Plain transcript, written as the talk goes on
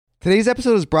Today's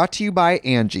episode is brought to you by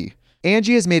Angie.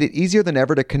 Angie has made it easier than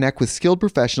ever to connect with skilled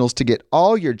professionals to get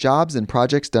all your jobs and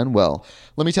projects done well.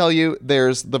 Let me tell you,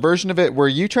 there's the version of it where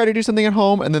you try to do something at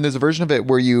home, and then there's a version of it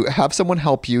where you have someone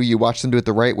help you, you watch them do it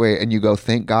the right way, and you go,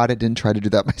 thank God I didn't try to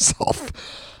do that myself.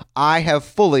 I have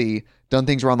fully done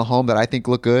things around the home that I think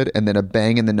look good, and then a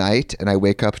bang in the night, and I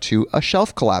wake up to a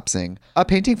shelf collapsing, a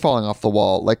painting falling off the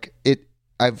wall.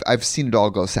 I've seen it all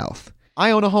go south.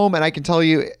 I own a home, and I can tell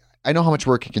you, I know how much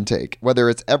work it can take. Whether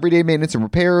it's everyday maintenance and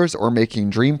repairs or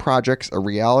making dream projects a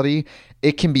reality,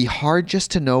 it can be hard just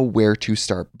to know where to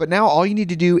start. But now all you need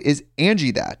to do is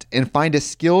Angie that and find a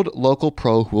skilled local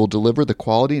pro who will deliver the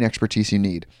quality and expertise you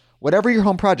need. Whatever your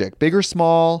home project, big or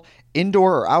small,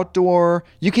 indoor or outdoor,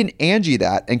 you can Angie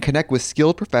that and connect with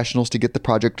skilled professionals to get the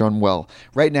project done well.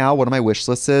 Right now, one of my wish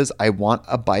lists is I want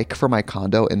a bike for my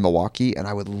condo in Milwaukee, and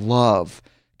I would love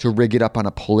to rig it up on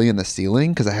a pulley in the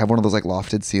ceiling because I have one of those like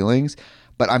lofted ceilings,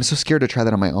 but I'm so scared to try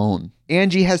that on my own.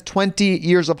 Angie has 20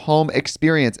 years of home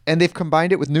experience, and they've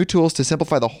combined it with new tools to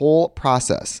simplify the whole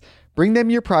process. Bring them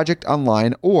your project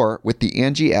online or with the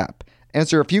Angie app.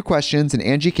 Answer a few questions and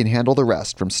Angie can handle the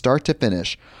rest from start to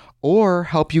finish, or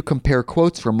help you compare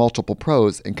quotes from multiple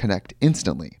pros and connect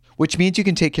instantly, which means you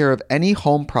can take care of any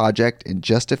home project in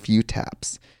just a few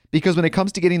taps. Because when it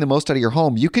comes to getting the most out of your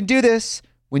home, you can do this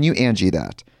when you Angie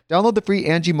that. Download the free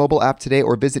Angie mobile app today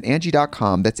or visit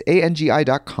Angie.com. That's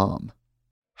ANGI.com.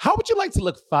 How would you like to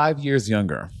look 5 years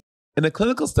younger? In a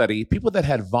clinical study, people that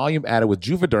had volume added with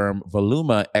Juvederm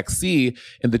Voluma XC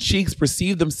in the cheeks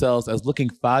perceived themselves as looking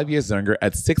 5 years younger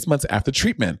at 6 months after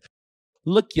treatment.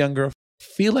 Look younger,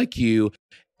 feel like you,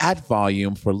 add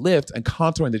volume for lift and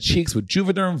contour in the cheeks with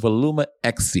Juvederm Voluma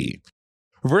XC.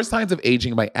 Reverse signs of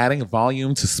aging by adding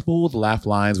volume to smooth laugh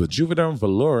lines with Juvederm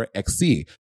Volure XC.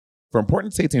 For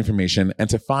important safety information and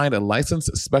to find a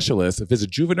licensed specialist, visit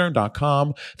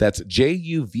Juvederm.com. That's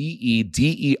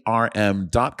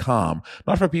JUVEDERM.com.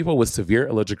 Not for people with severe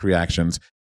allergic reactions,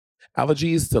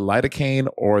 allergies to lidocaine,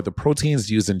 or the proteins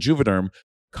used in Juvederm.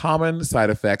 Common side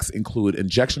effects include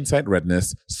injection site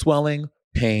redness, swelling,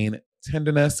 pain,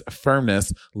 tenderness,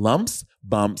 firmness, lumps,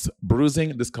 bumps,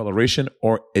 bruising, discoloration,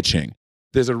 or itching.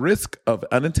 There's a risk of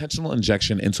unintentional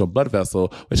injection into a blood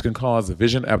vessel, which can cause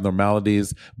vision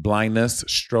abnormalities, blindness,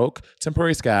 stroke,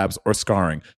 temporary scabs, or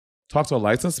scarring. Talk to a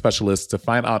licensed specialist to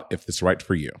find out if it's right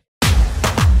for you.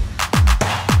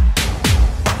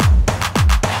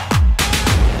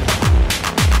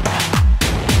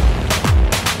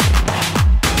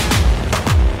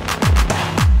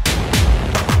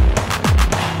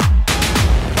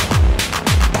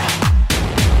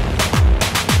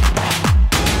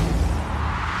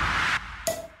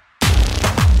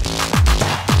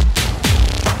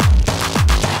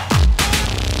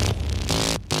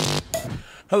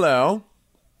 Hello.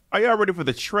 Are y'all ready for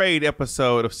the trade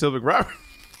episode of Sibling Rivalry?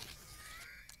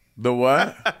 The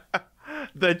what?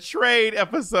 The trade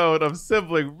episode of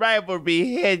Sibling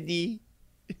Rivalry, Henny.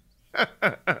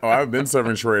 Oh, I've been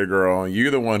serving trade, girl. You're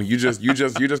the one. You just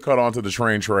caught on to the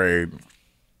trade.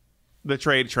 The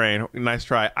trade train. Nice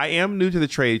try. I am new to the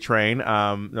trade train.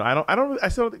 No, I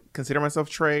still don't consider myself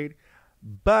trade,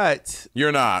 but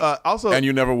you're not. Also, and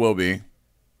you never will be.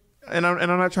 And I'm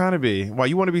not trying to be. Why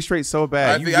you want to be straight so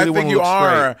bad? I think you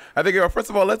are. I think first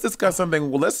of all, let's discuss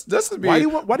something. Well, let's be. Why do you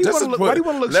want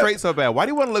to look straight so bad? Why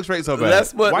do you want to look straight so bad?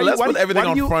 Let's put everything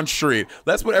on Front Street.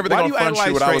 Let's put everything on Front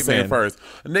Street. What I was saying first,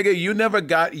 nigga, you never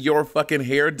got your fucking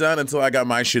hair done until I got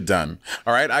my shit done.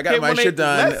 All right, I got my shit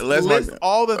done. Let's list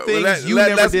all the things you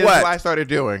never did until I started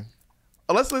doing.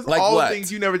 Let's list all the things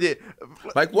you never did.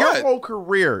 Like what? Your whole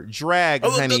career, drag,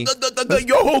 honey.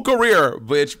 Your whole career,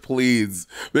 bitch. Please,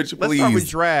 bitch. Please. Let's start with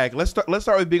drag. Let's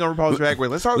start with being on RuPaul's Drag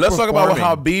Race. Let's talk about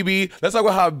how BB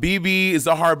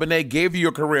Zahar Benet gave you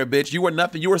your career, bitch. You were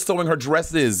nothing. You were sewing her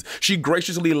dresses. She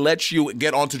graciously let you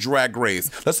get onto Drag Race.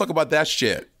 Let's talk about that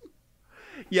shit.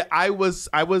 Yeah, I was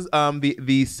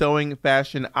the sewing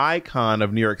fashion icon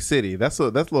of New York City. That's a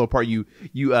little part you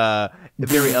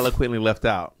very eloquently left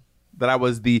out. That I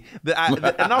was and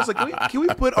I was like, can we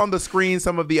put on the screen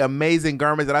some of the amazing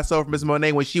garments that I sold from Miss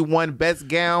Monet when she won Best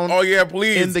Gown? Oh yeah,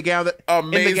 please. In the gown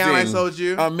I sold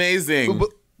you. Amazing.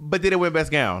 But did it win Best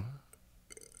Gown?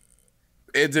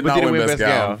 It did not win Best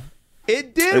Gown.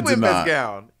 It did win Best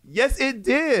Gown. Yes, it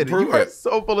did. You are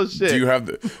so full of shit. Do you have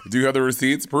the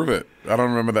receipts? Prove it. I don't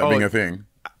remember that being a thing.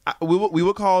 We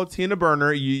would call Tina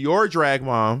Burner your drag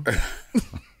mom.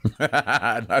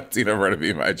 Not Tina Burner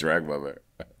be my drag mother.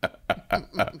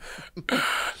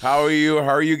 How are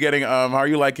you getting how are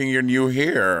you liking your new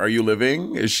hair? Are you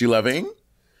living? Is she loving?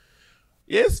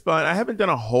 Yeah, it's fun. I haven't done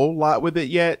a whole lot with it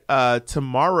yet.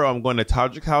 Tomorrow I'm going to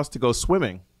Tajik House to go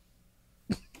swimming.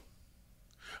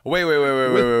 Wait.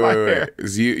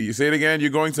 You say it again. You're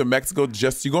going to Mexico.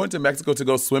 You going to Mexico to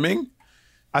go swimming?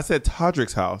 I said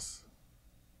Todrick's house.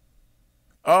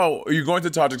 Oh, you're going to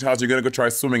Todrick's house. You're gonna go try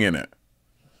swimming in it.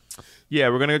 Yeah,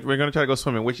 we're gonna try to go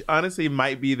swimming, which honestly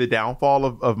might be the downfall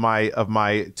of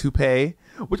my toupee.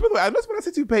 Which, by the way, I notice when I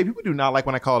say toupee, people do not like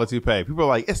when I call it a toupee. People are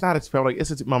like, "It's not a toupee." I'm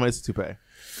like, Mama, it's a toupee.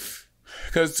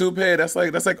 Because toupee, that's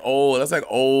like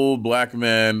old black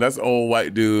men. That's old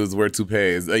white dudes wear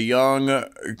toupees. A young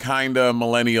kind of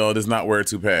millennial does not wear a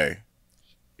toupee.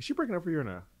 Is she breaking up for you or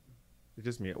no? It's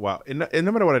just me. Wow. And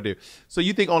no matter what I do. So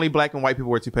you think only black and white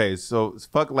people wear toupees? So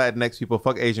fuck Latinx people,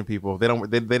 fuck Asian people. They don't.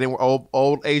 They didn't.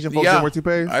 Old Asian folks don't wear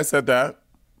toupees. I said that.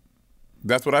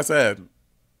 That's what I said.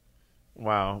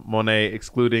 Wow, Monet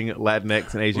excluding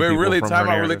Latinx and Asian people. Wait, really? From Time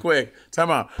her out, narrative. really quick. Time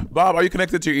out, Bob. Are you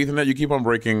connected to your Ethernet? You keep on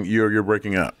breaking. You're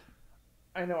breaking up.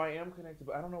 I know I am connected,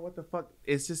 but I don't know what the fuck.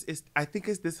 I think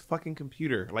it's this fucking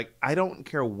computer. Like, I don't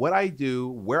care what I do,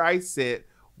 where I sit,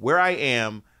 where I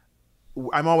am.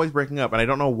 I'm always breaking up, and I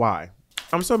don't know why.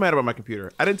 I'm so mad about my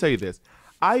computer. I didn't tell you this.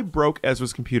 I broke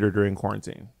Ezra's computer during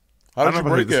quarantine. How did you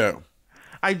break it?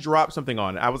 I dropped something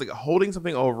on it. I was like holding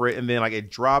something over it, and then like it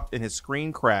dropped, and his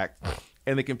screen cracked,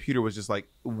 and the computer was just like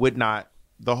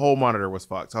the whole monitor was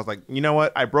fucked. So I was like, you know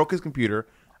what? I broke his computer.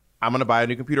 I'm gonna buy a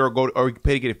new computer or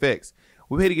pay to get it fixed.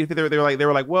 We paid to get it fixed. They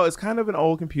were like, well, it's kind of an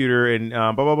old computer, and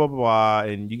blah blah blah blah blah,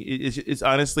 and it's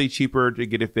honestly cheaper to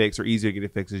get it fixed or easier to get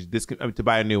it fixed to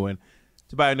buy a new one.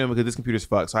 To buy a new one because this computer's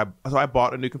fucked. So I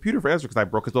bought a new computer for Ezra because I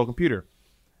broke his old computer.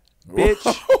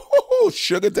 Bitch.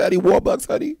 Sugar daddy Warbucks,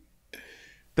 honey.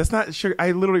 That's not sugar.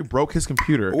 I literally broke his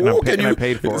computer and I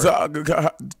paid for it.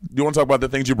 You want to talk about the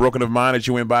things you broken of mine that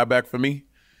you went buy back for me?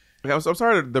 I'm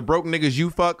sorry. The broke niggas you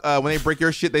fuck when they break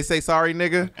your shit, they say sorry,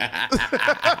 nigga.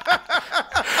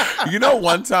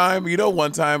 One time,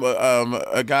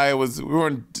 a guy we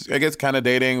were, I guess, kind of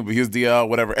dating, but he was DL,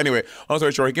 whatever. Anyway, long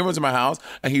story short, he came into my house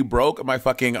and he broke my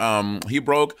fucking, he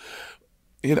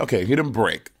didn't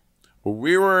break.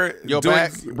 We were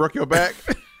broke your back.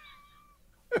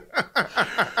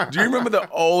 Do you remember the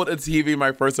old TV,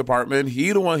 my first apartment?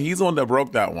 He's the one that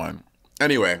broke that one.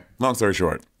 Anyway, long story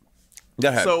short. Go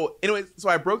ahead. So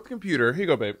I broke the computer. Here you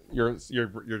go, babe. Your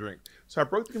drink. So I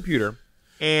broke the computer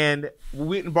and we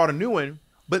went and bought a new one,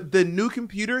 but the new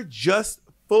computer just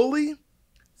fully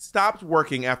stopped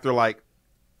working after like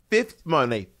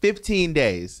 15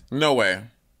 days. No way.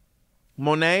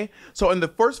 Monet. So in the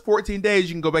first 14 days,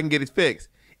 you can go back and get it fixed.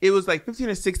 It was like 15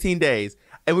 or 16 days.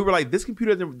 And we were like, this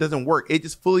computer doesn't work. It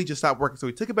just fully stopped working. So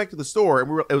we took it back to the store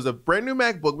and it was a brand new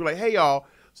MacBook. We were like, hey, y'all.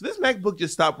 So this MacBook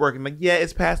just stopped working. Like, yeah,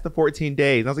 it's past the 14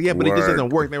 days. And I was like, yeah, but it just doesn't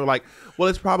work. And they were like, well,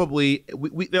 it's probably,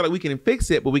 they're like, we can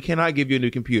fix it, but we cannot give you a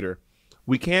new computer.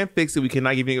 We can fix it. We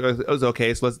cannot give you, it was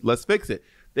okay. So let's fix it.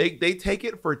 They take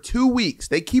it for 2 weeks.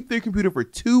 They keep their computer for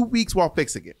 2 weeks while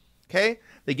fixing it. Okay.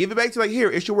 They give it back to like, here,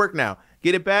 it should work now.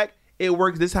 Get it back. It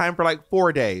works this time for like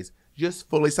 4 days. Just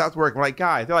fully stops working. We're like,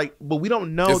 guys, they're like, but we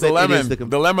don't know it's that the lemon. It is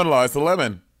the lemon law. It's the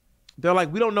lemon. They're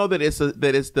like, we don't know that it's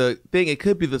the thing. It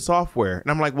could be the software. And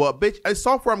I'm like, well, bitch, it's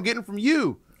software I'm getting from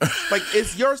you. Like,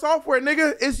 it's your software,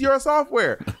 nigga. It's your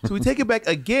software. So we take it back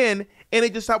again, and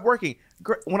it just stopped working.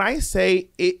 When I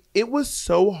say it was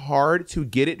so hard to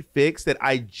get it fixed that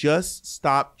I just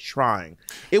stopped trying.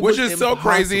 Which is so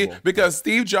crazy because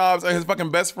Steve Jobs and his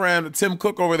fucking best friend Tim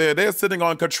Cook over there, they're sitting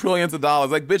on quadrillions of dollars.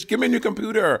 Like, bitch, give me a new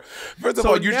computer. First of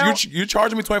all, you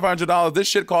charging me $2,500. This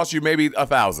shit costs you maybe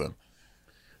 $1,000.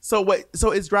 So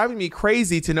it's driving me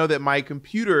crazy to know that my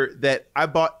computer that I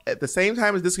bought at the same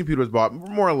time as this computer was bought,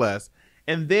 more or less,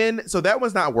 and then so that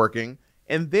was not working,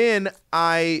 and then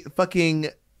I fucking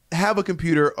have a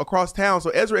computer across town.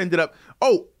 So Ezra ended up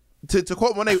to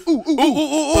quote Monet, ooh.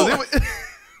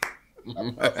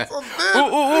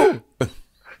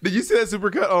 Did you see that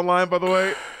supercut online, by the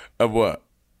way? Of what?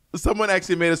 Someone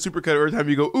actually made a supercut every time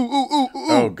you go ooh.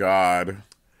 Oh God.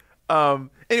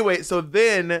 Anyway, so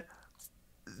then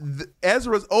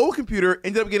Ezra's old computer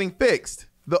ended up getting fixed.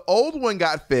 The old one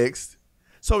got fixed.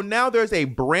 So now there's a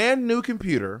brand new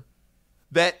computer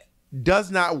that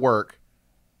does not work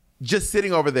just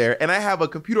sitting over there. And I have a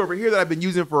computer over here that I've been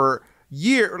using for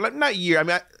years. Not year. I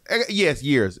mean, yes,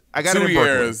 years. I got 2 it in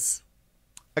Berkeley. years.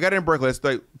 I got it in Berkeley. It's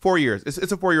like 4 years. It's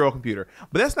a 4-year-old computer.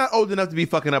 But that's not old enough to be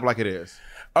fucking up like it is.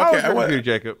 How old is your computer,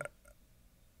 Jacob?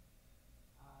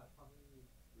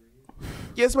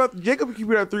 Yes, well, Jacob's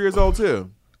computer is 3 years old too.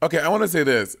 Okay, I want to say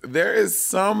this. There is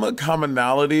some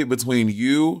commonality between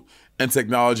you and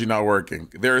technology not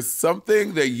working. There is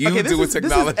something that you do with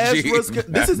technology.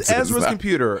 This is Ezra's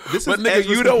computer. But nigga,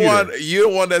 you don't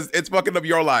want that's it's fucking up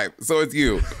your life. So it's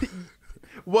you.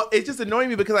 Well, it's just annoying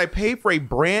me because I paid for a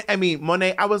brand. I mean,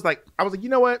 Monet, I was like, you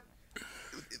know what?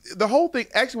 The whole thing,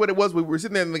 actually what it was, we were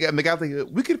sitting there and the guy was like,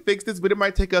 we could fix this, but it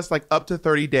might take us like up to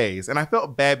 30 days. And I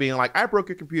felt bad being like, I broke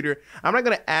your computer. I'm not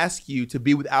going to ask you to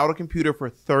be without a computer for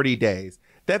 30 days.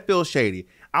 That feels shady.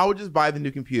 I would just buy the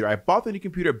new computer. I bought the new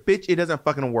computer. Bitch, it doesn't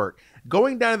fucking work.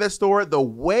 Going down to that store, the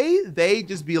way they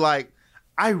just be like,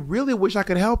 I really wish I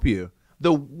could help you.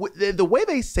 The way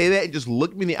they say that and just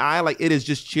look me in the eye like it is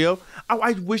just chill.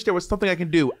 I wish there was something I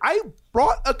can do. I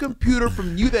brought a computer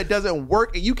from you that doesn't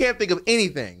work and you can't think of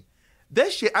anything.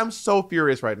 That shit, I'm so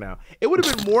furious right now. It would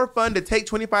have been more fun to take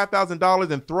 $25,000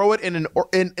 and throw it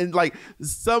in like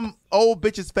some old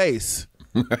bitch's face.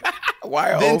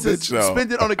 Why then old to bitch though?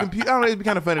 spend it on a computer. I don't know. It'd be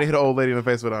kind of funny to hit an old lady in the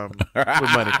face with money.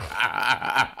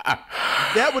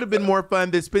 That would have been more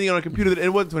fun than spending it on a computer.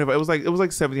 It wasn't $25. It was like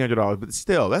 $1,700. But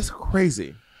still, that's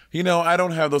crazy. You know, I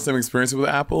don't have those same experiences with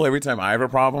Apple. Every time I have a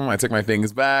problem, I take my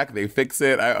things back. They fix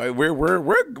it.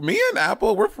 We're me and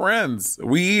Apple, we're friends.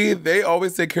 They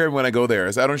always take care of me when I go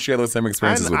there. So I don't share those same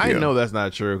experiences with you. I know that's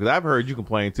not true because I've heard you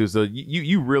complain too. So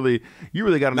you really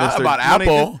got to not about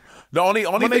Apple. The only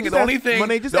thing.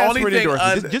 Monet, just ask for an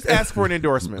endorsement. Just ask for an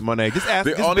endorsement, Monet. Just ask.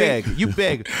 Beg. You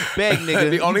beg, nigga.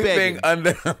 The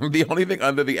only thing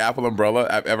under the Apple umbrella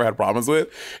I've ever had problems with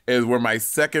is where my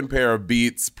second pair of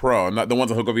Beats Pro, not the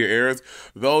ones that hook over your ears,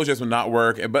 those just would not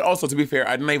work. But also, to be fair,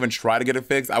 I didn't even try to get it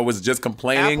fixed. I was just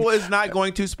complaining. Apple is not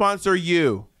going to sponsor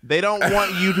you. They don't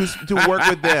want you to work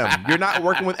with them. You're not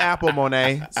working with Apple,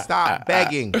 Monet. Stop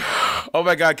begging. Oh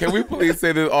my God, can we please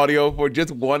say this audio for just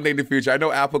one day in the future? I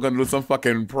know Apple gonna do some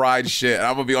fucking pride shit. And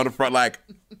I'm gonna be on the front like...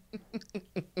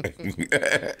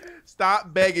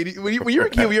 Stop begging. When you were a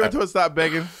kid, were you ever told to stop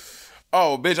begging?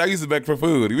 Oh, bitch, I used to beg for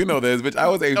food. You know this, bitch. I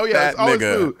was a fat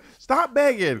nigga. Food. Stop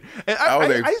begging. And I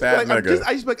was a fat nigga.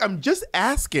 I used to be like, I'm just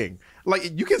asking.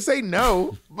 Like, you can say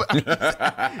no, but damn,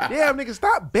 nigga,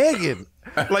 stop begging.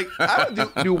 Like,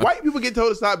 do white people get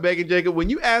told to stop begging, Jacob? When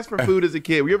you ask for food as a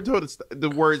kid, were you ever told the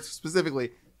words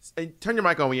specifically? And turn your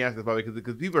mic on when you ask this, probably,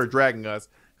 because people are dragging us.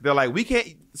 They're like, we can't.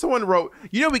 Someone wrote,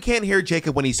 we can't hear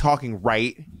Jacob when he's talking,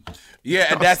 right?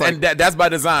 Yeah, and that's by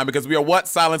design because we are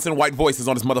silencing white voices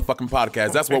on this motherfucking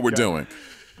podcast. That's what we're doing.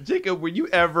 Jacob, were you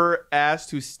ever asked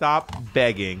to stop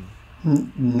begging?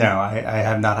 No, I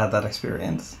have not had that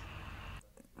experience.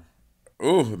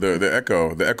 Ooh, the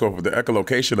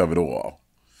echolocation of it all.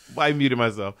 I muted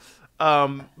myself.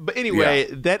 But anyway,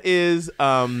 that is.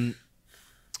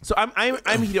 So I'm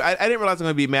heated. I didn't realize I'm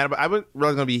going to be mad, but I didn't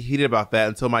realize I'm going to be heated about that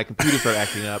until my computer started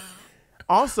acting up.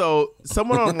 Also,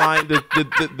 someone online,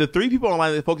 the three people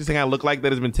online that folks saying I look like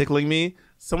that has been tickling me.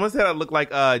 Someone said I look like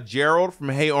Gerald from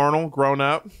Hey Arnold grown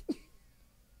up.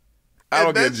 I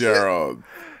don't get Gerald.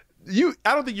 I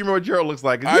don't think you remember what Gerald looks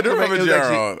like. I do remember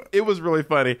Gerald. It was really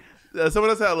funny. Someone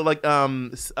else said I look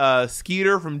like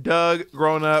Skeeter from Doug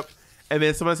growing up, and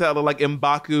then someone said I look like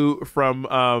M'Baku from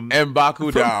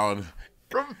M'Baku down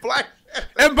from Black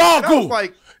M'Baku.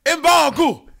 Like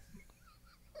M'Baku.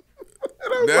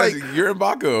 Like, you're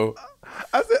M'Baku.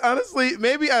 I said honestly,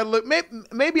 maybe I look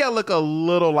a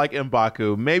little like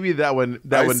M'Baku. Maybe that one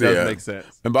does make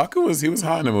sense. M'Baku he was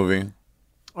high in the movie.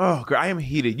 Oh, girl, I am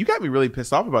heated. You got me really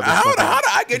pissed off about this. How did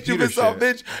I get you pissed off,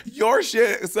 bitch? Your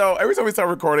shit. So every time we start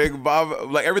recording,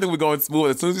 Bob, like everything was going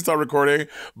smooth. As soon as we start recording,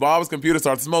 Bob's computer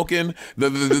starts smoking.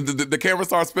 The camera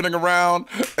starts spinning around.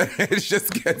 It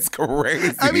just gets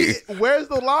crazy. I mean, where's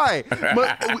the lie?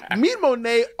 Me and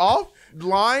Monet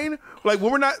offline, like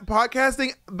when we're not podcasting,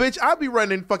 bitch, I'll be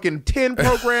running fucking 10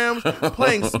 programs,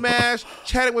 playing Smash,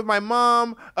 chatting with my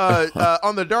mom,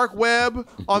 on the dark web,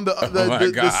 on the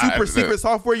super secret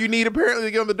software you need apparently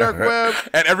to get on the dark web.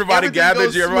 And everybody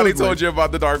gathered you. Everybody told you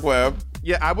about the dark web.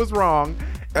 Yeah, I was wrong.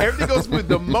 Everything goes smooth.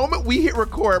 The moment we hit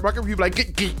record, my computer like,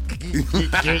 bitch,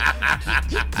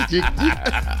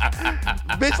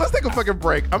 let's take a fucking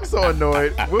break. I'm so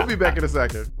annoyed. We'll be back in a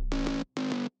second.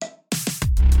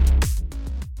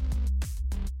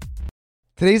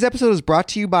 Today's episode is brought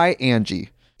to you by Angie.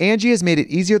 Angie has made it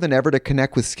easier than ever to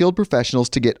connect with skilled professionals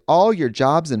to get all your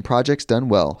jobs and projects done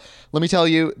well. Let me tell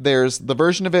you, there's the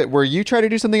version of it where you try to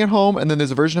do something at home, and then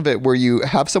there's a version of it where you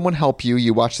have someone help you,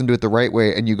 you watch them do it the right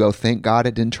way, and you go, thank God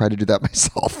I didn't try to do that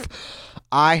myself.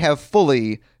 I have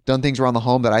fully done things around the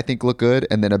home that I think look good,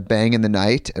 and then a bang in the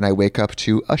night, and I wake up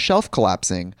to a shelf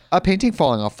collapsing, a painting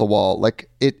falling off the wall.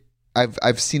 Like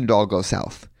I've seen it all go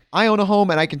south. I own a home,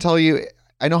 and I can tell you,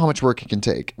 I know how much work it can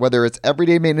take. Whether it's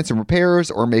everyday maintenance and repairs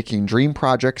or making dream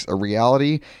projects a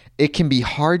reality, it can be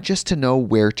hard just to know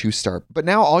where to start. But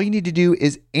now all you need to do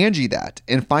is Angie that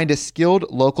and find a skilled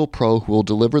local pro who will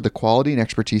deliver the quality and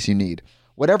expertise you need.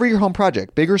 Whatever your home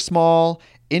project, big or small,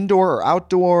 indoor or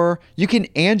outdoor, you can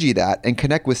Angie that and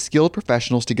connect with skilled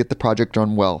professionals to get the project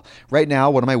done well. Right now,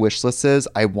 one of my wish lists is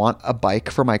I want a bike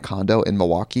for my condo in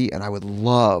Milwaukee, and I would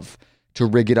love to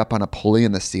rig it up on a pulley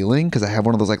in the ceiling because I have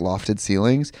one of those like lofted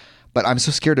ceilings, but I'm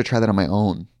so scared to try that on my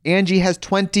own. Angie has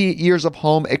 20 years of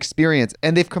home experience,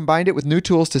 and they've combined it with new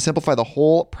tools to simplify the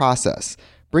whole process.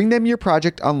 Bring them your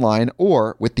project online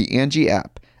or with the Angie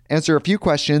app. Answer a few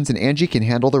questions and Angie can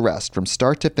handle the rest from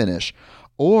start to finish,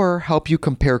 or help you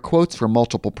compare quotes from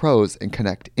multiple pros and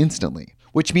connect instantly,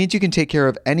 which means you can take care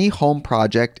of any home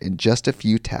project in just a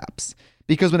few taps.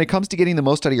 Because when it comes to getting the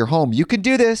most out of your home, you can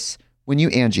do this when you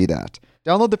Angie that.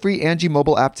 Download the free Angie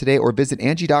mobile app today or visit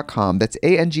Angie.com. That's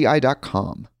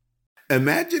ANGI.com.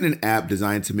 Imagine an app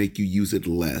designed to make you use it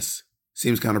less.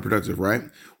 Seems counterproductive, right?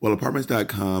 Well,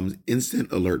 Apartments.com's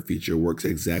instant alert feature works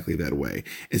exactly that way.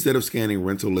 Instead of scanning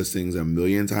rental listings a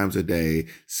million times a day,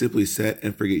 simply set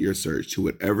and forget your search to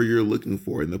whatever you're looking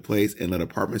for in the place and let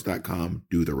Apartments.com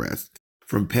do the rest.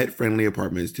 From pet-friendly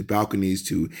apartments to balconies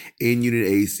to in-unit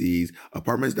ACs,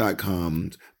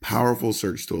 Apartments.com's powerful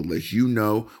search tool lets you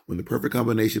know when the perfect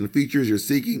combination of features you're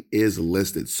seeking is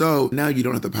listed. So now you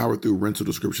don't have to power through rental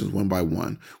descriptions one by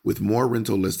one. With more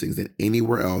rental listings than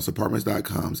anywhere else,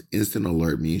 Apartments.com's instant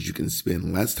alert means you can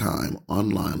spend less time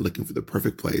online looking for the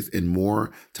perfect place and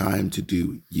more time to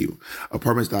do you.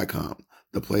 Apartments.com,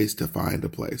 the place to find a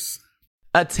place.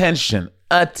 Attention.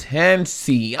 Do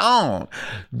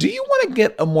you want to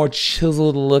get a more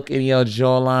chiseled look in your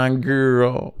jawline,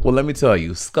 girl? Well, let me tell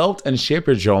you, sculpt and shape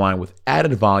your jawline with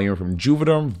added volume from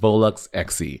Juvederm Volux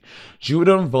XC.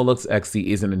 Juvederm Volux XC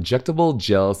is an injectable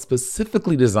gel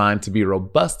specifically designed to be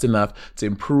robust enough to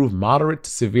improve moderate to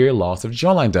severe loss of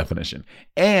jawline definition.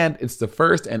 And it's the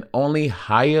first and only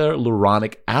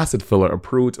hyaluronic acid filler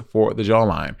approved for the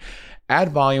jawline.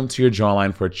 Add volume to your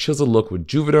jawline for a chiseled look with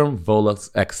Juvederm Volux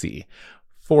XC.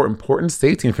 For important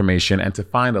safety information and to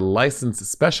find a licensed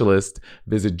specialist,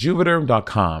 visit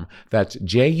juvederm.com. That's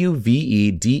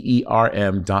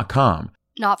JUVEDERM.com.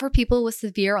 Not for people with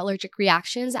severe allergic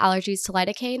reactions, allergies to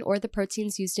lidocaine, or the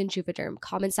proteins used in Juvederm.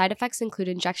 Common side effects include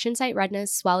injection site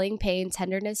redness, swelling, pain,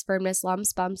 tenderness, firmness,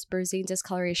 lumps, bumps, bruising,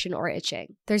 discoloration, or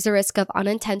itching. There's a risk of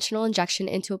unintentional injection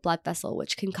into a blood vessel,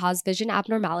 which can cause vision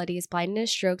abnormalities,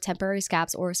 blindness, stroke, temporary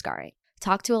scabs, or scarring.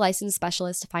 Talk to a licensed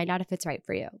specialist to find out if it's right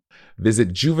for you.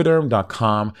 Visit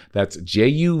juvederm.com. That's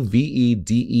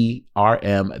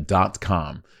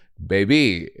JUVEDERM.com.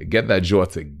 Baby, get that jaw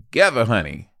together,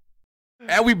 honey.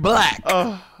 And we black.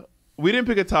 We didn't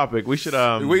pick a topic. We should.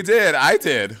 We did. I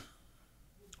did.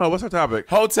 Oh, what's our topic?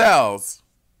 Hotels.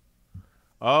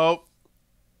 Oh,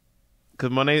 because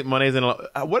Monet's in a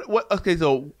what? Okay,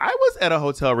 so I was at a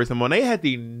hotel recently. Monet had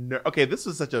the okay. This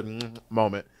was such a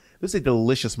moment. This is a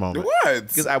delicious moment. What?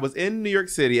 Because I was in New York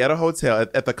City at a hotel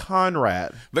at the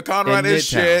Conrad. The Conrad is Midtown.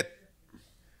 shit.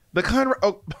 The Conrad.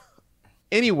 Oh,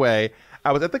 anyway,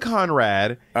 I was at the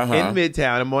Conrad in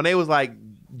Midtown, and Monet was like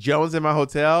Jones in my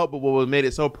hotel. But what made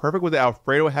it so perfect was that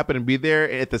Alfredo happened to be there,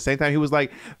 and at the same time, he was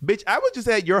like, "Bitch, I was just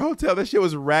at your hotel. That shit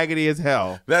was raggedy as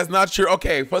hell." That's not true.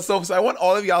 Okay, so I want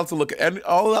all of y'all to look at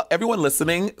everyone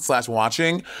listening /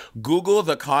 watching. Google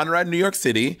the Conrad New York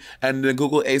City and then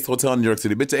Google Ace Hotel New York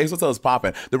City. Bitch, the Ace Hotel is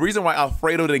popping. The reason why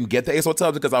Alfredo didn't get the Ace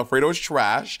Hotel is because Alfredo is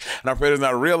trash, and Alfredo does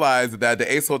not realize that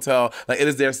the Ace Hotel, like, it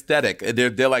is their aesthetic.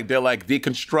 They're like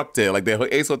deconstructed. Like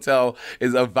the Ace Hotel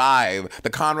is a vibe. The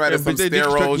Conrad is some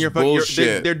steroids.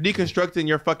 Bullshit. They're deconstructing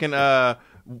your fucking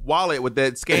wallet with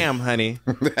that scam, honey.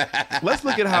 Let's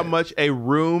look at how much a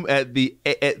room at the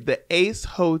Ace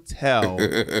Hotel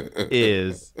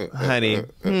is, honey.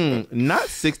 Not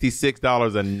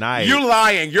 $66 a night. You're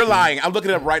lying. I'm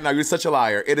looking it up right now. You're such a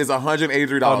liar. It is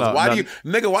 $183. Why do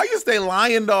you stay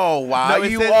lying though? Why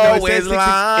you always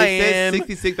lying? It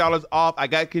says $66 off. I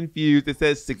got confused. It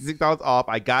says $66 off.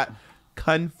 I got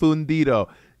confundido.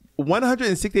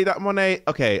 $168 Monet.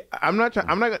 Okay, I'm not.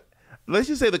 Let's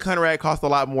just say the Conrad cost a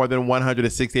lot more than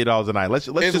 $168 a night. Let's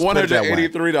it's just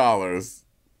 $183.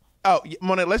 Oh,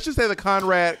 Monet. Let's just say the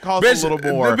Conrad costs a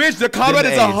little more. The Conrad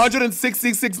is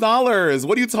 $166.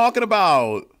 What are you talking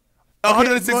about?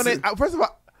 $166.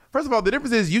 First of all, the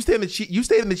difference is you stayed in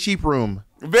the cheap room.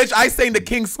 Bitch, I stayed in the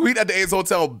King Suite at the Ace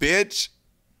Hotel. Bitch,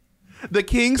 the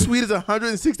King Suite is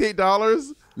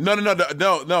 $168. No.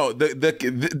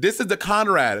 This is the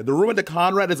Conrad. The room at the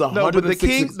Conrad is $166. No, but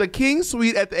the King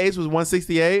Suite at the Ace was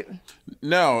 $168.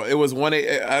 No, it was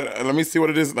 $180. Let me see what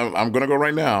it is. I'm gonna go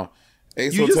right now.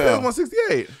 Ace you Hotel. just said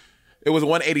 $168. It was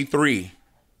 $183.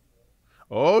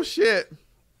 Oh shit.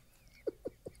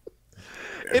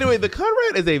 Anyway, the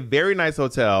Conrad is a very nice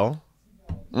hotel.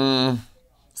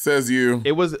 Says you.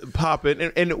 It was popping,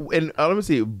 and let me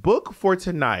see. Book for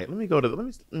tonight. Let me go to.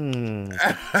 See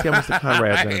how much the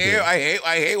Conrad's gonna do. I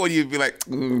hate when you be like,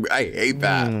 I hate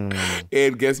that.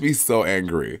 It gets me so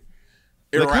angry,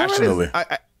 irrationally.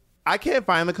 I can't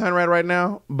find the Conrad right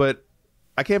now, but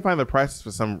I can't find the prices for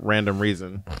some random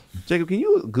reason. Jacob, can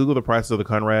you Google the prices of the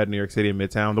Conrad in New York City in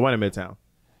Midtown? The one in Midtown.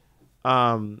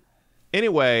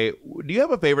 Anyway, do you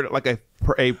have a favorite, like a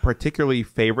particularly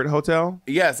favorite hotel?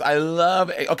 Yes, I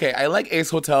like Ace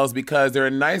Hotels because they're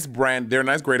a nice brand. They're a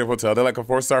nice grade of hotel. They're like a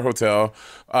 4-star hotel.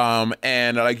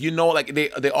 And like, like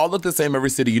they all look the same every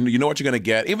city. You know what you're going to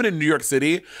get. Even in New York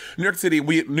City,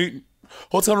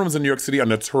 hotel rooms in New York City are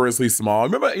notoriously small.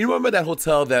 You remember that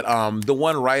hotel that the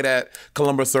one right at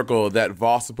Columbus Circle that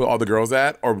Voss would put all the girls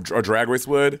at, or Drag Race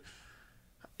would?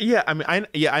 Yeah, I mean,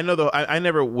 I know I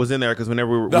never was in there because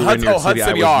whenever we were in New York City,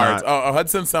 Hudson Yards,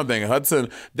 Hudson.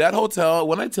 That hotel.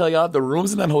 When I tell y'all, the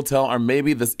rooms in that hotel are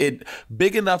maybe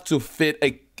big enough to fit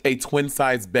a twin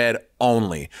size bed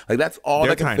only. Like that's all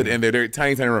that can fit in there. They're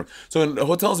tiny rooms. So in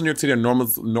hotels in New York City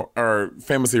are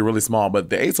famously really small,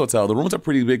 but the Ace Hotel, the rooms are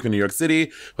pretty big for New York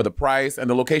City for the price, and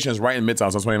the location is right in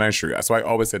Midtown, so 29th Street. That's why I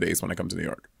always say the Ace when I come to New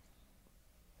York.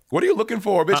 What are you looking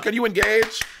for, bitch? Can you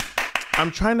engage? I'm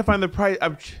trying to find the price.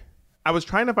 I was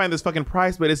trying to find this fucking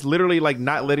price, but it's literally like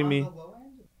not letting me.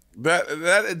 That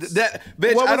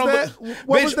bitch.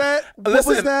 What was that?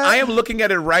 Listen, I am looking at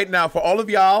it right now. For all of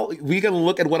y'all, we can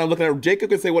look at what I'm looking at. Jacob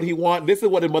can say what he wants. This is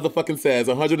what it motherfucking says: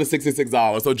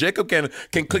 $166. So Jacob can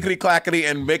clickety clackety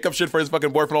and make up shit for his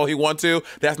fucking boyfriend all he wants to.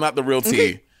 That's not the real tea.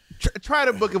 Okay. Try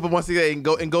to book it for once again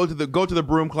and go to the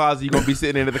broom closet. You're gonna be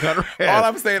sitting in the Conrad. All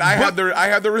I'm saying, I have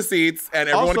the receipts and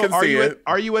everyone also, can see it.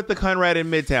 Are you at the Conrad in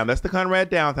Midtown? That's the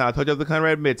Conrad downtown. I told you it was the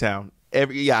Conrad Midtown.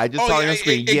 I just saw it on the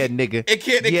screen. Nigga. It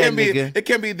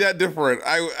can't be that different.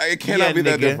 It cannot be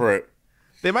that different.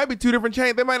 They might be two different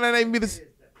chains. They might not even be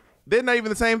they're not even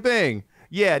the same thing.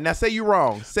 Yeah. Now say you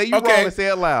wrong. Say you wrong and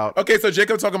say it loud. Okay. So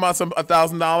Jacob talking about some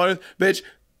 $1,000, bitch.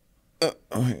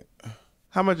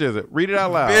 How much is it? Read it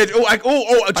out loud.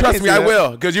 Bitch, trust me, I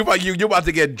will. Because you're about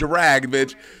to get dragged,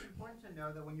 bitch.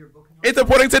 It's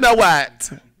important to know what.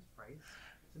 So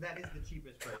that is the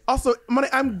cheapest price. Also,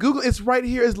 I'm Google. It's right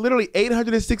here. It's literally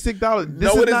 $866.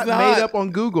 This is not made up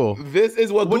on Google. This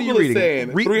is what Google is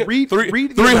saying. Read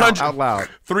out loud.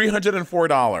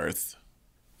 $304.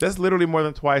 That's literally more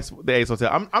than twice the Ace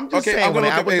Hotel. I'm just saying. I was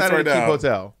not at a cheap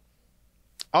hotel.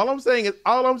 All I'm saying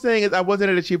is I wasn't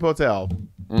at a cheap hotel.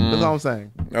 That's all I'm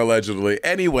saying. Allegedly.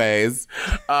 Anyways,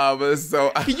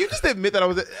 so can you just admit that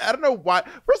I don't know why.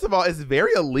 First of all, it's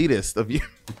very elitist of you.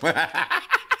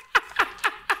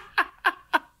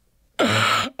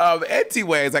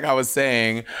 Anyways, like I was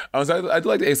saying, I do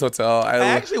like the Ace Hotel. I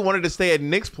actually wanted to stay at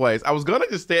Nick's place. I was gonna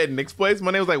just stay at Nick's place.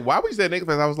 My name was like, why would you stay at Nick's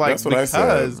place? I was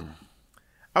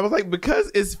like,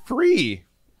 because it's free.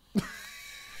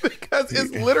 Because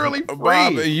it's literally free.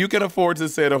 Bob, you can afford to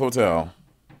stay at a hotel.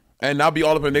 And not be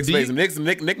all up in Nick's face.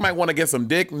 Nick might want to get some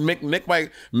dick. Mick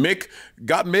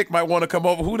might want to come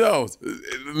over. Who knows?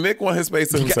 Nick want his space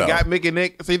to himself. Got Mick and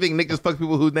Nick. So you think Nick just fucks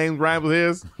people whose names rhyme with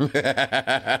his?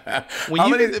 When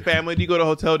you visit family, do you go to a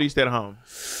hotel or do you stay at home?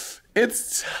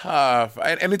 It's tough.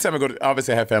 Anytime I go to,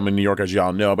 obviously I have family in New York, as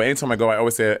y'all know, but anytime I go, I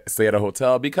always stay at a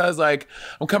hotel because like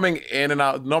I'm coming in and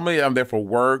out. Normally I'm there for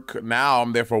work. Now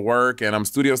I'm there for work and I'm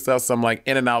studio stuff. So I'm like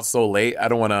in and out so late. I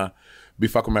don't want to be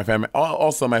fucking with my family.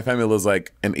 Also, my family lives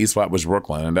like in East Flatbush,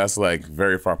 Brooklyn, and that's like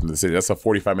very far from the city. That's a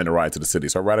 45-minute ride to the city.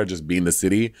 So I'd rather just be in the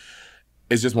city.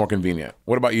 It's just more convenient.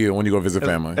 What about you when you go visit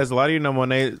family? As a lot of you know,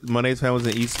 Monet's family was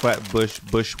in East Flatbush,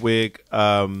 Bushwick,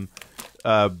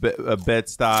 Bed-Stuy,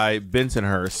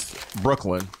 Bensonhurst,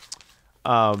 Brooklyn.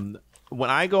 When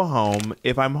I go home,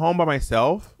 if I'm home by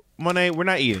myself, Monet, we're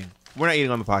not eating. We're not eating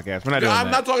on the podcast. We're not doing that.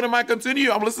 I'm not talking to Mike. Continue.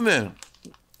 I'm listening.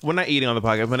 We're not eating on the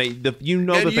podcast.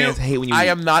 The fans hate when you eat. I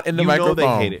am not in the microphone. They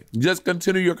hate it. Just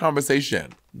continue your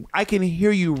conversation. I can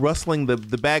hear you rustling the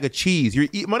bag of cheese.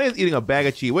 Monet's eating a bag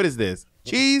of cheese. What is this?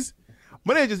 Cheese?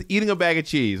 Monet's just eating a bag of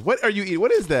cheese. What are you eating?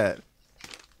 What is that?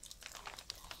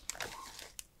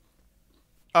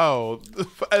 Oh,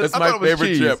 it's my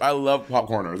favorite chip. I love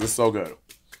popcorners. It's so good.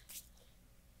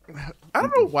 I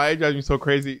don't know why it drives me so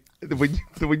crazy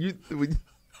when you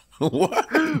what?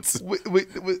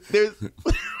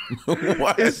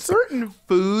 There's certain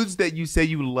foods that you say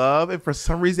you love, and for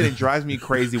some reason it drives me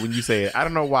crazy when you say it. I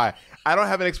don't know why. I don't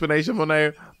have an explanation for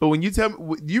that. But when you tell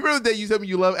me, do you remember that you tell me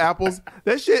you love apples?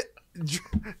 That shit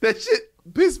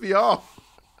pissed me off.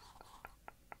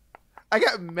 I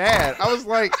got mad. I was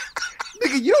like,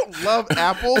 nigga, you don't love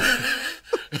apples?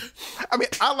 I mean,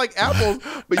 I like apples,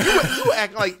 but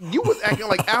you was acting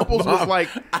like apples was like.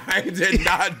 I did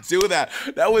not do that.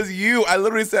 That was you. I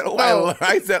literally said,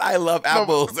 I said I love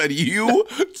apples, and you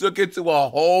took it to a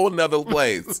whole nother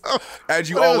place, as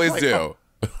you always do.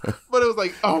 But it was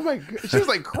like, oh my god, she was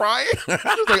like crying. She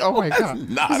was like, oh my god,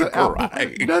 not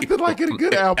crying. Nothing like a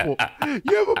good apple.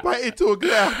 You ever bite into a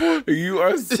good apple? You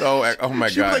are so. Oh my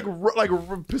she god. She was like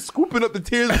scooping up the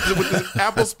tears with the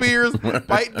apple spears,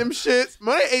 biting them shits.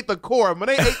 Monet ate the core.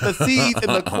 Monet ate the seeds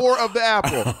and the core of the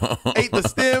apple. Ate the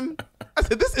stem. I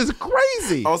said, this is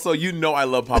crazy. Also, you know I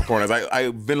love popcorners. I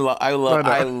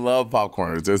love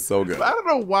popcorners. They're so good. But I don't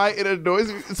know why it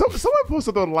annoys me. Someone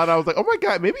posted something online. I was like, oh my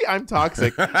god, maybe I'm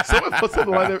toxic. Someone posted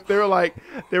online. They were like,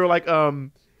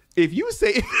 if you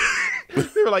say,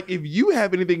 they were like, if you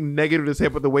have anything negative to say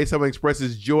about the way someone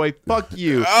expresses joy, fuck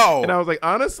you. Oh. And I was like,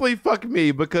 honestly, fuck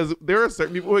me, because there are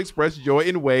certain people who express joy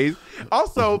in ways.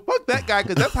 Also, fuck that guy,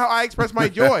 because that's how I express my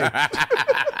joy.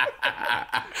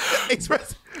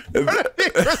 Expressing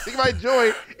my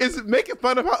joy is making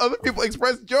fun of how other people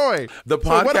express joy. The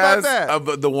podcast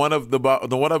of the one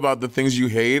about the things you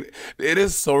hate, it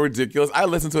is so ridiculous. I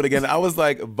listened to it again. I was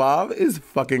like, Bob is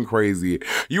fucking crazy.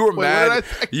 You were mad.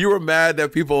 You were mad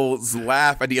that people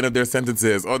laugh at the end of their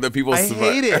sentences, or that people. I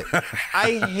hate it.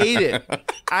 I hate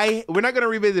it. We're not gonna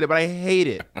revisit it, but I hate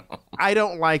it. I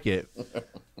don't like it.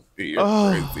 You're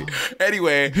crazy.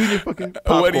 Anyway,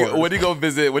 when do you go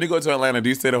visit? When you go to Atlanta, do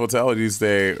you stay at a hotel or do you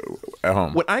stay at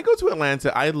home? When I go to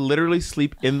Atlanta, I literally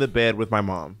sleep in the bed with my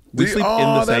mom. We sleep in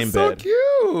the same bed. That's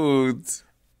so cute.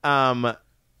 I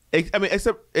mean,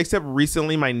 except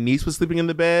recently, my niece was sleeping in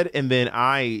the bed, and then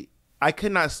I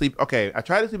could not sleep. Okay, I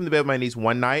tried to sleep in the bed with my niece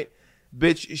one night.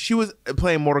 Bitch, she was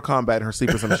playing Mortal Kombat in her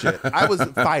sleep or some shit. I was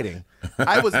fighting.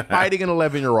 I was fighting an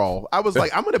 11-year-old. I was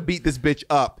like, I'm going to beat this bitch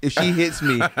up if she hits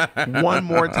me one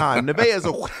more time. Nevaeh's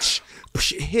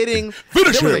hitting.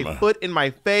 Finish there him. was a foot in my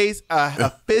face,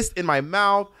 a fist in my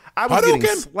mouth. I was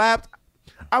getting slapped.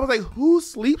 I was like, who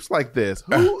sleeps like this?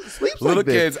 Who sleeps Little like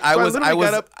this? kids. I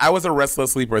was a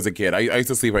restless sleeper as a kid. I used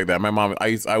to sleep like that. My mom,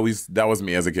 that was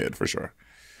me as a kid for sure.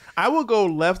 I will go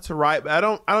left to right, but I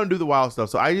don't do the wild stuff.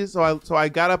 So I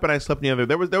got up and I slept in the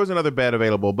other. There was another bed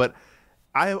available, but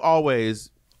I have always,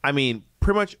 I mean,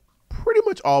 pretty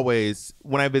much always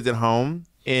when I visit home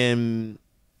and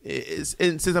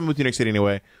since I moved to New York City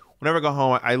anyway, whenever I go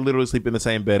home, I literally sleep in the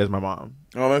same bed as my mom.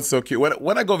 Oh, that's so cute.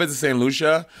 When I go visit St.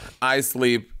 Lucia, I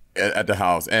sleep at the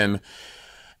house. And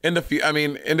in the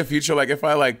future, like if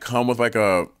I like come with like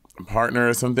a partner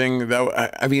or something,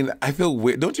 that I feel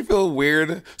weird. Don't you feel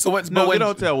weird? So what? No, we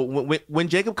don't tell. When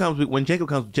Jacob comes,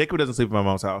 Jacob doesn't sleep at my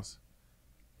mom's house.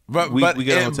 But we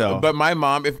get a hotel. But my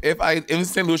mom, if I in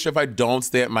St. Lucia, if I don't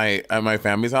stay at my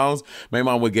family's house, my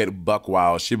mom would get buck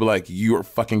wild. She'd be like, "You're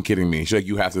fucking kidding me." She's like,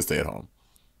 "You have to stay at home."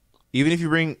 Even if you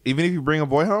bring a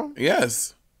boy home?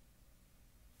 Yes.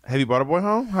 Have you brought a boy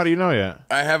home? How do you know yet?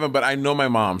 I haven't, but I know my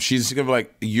mom. She's gonna be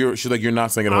like, you're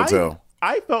not staying at a hotel.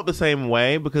 I felt the same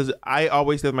way because I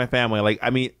always stay with my family. Like,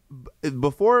 I mean,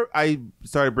 before I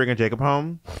started bringing Jacob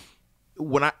home,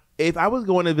 if I was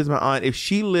going to visit my aunt, if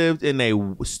she lived in a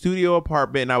studio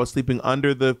apartment and I was sleeping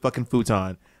under the fucking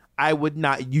futon, I would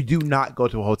not. You do not go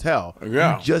to a hotel.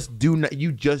 Yeah. You just do not.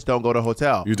 You just don't go to a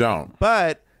hotel. You don't.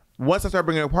 But once I start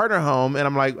bringing a partner home, and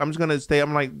I'm like, I'm just gonna stay.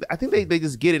 I'm like, I think they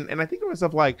just get it. And I think to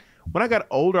myself, like, when I got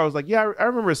older, I was like, yeah, I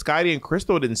remember Scotty and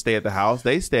Crystal didn't stay at the house.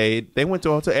 They stayed. They went to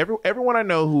a hotel. Everyone I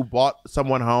know who bought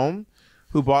someone home,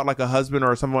 who bought like a husband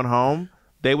or someone home,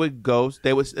 they would go.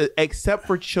 They would, except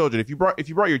for children. If you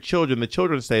brought your children, the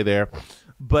children stay there.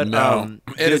 But no,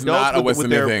 it is not a West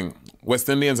Indian thing. West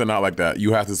Indians are not like that.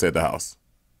 You have to stay at the house.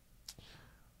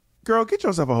 Girl, get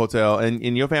yourself a hotel,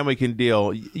 and your family can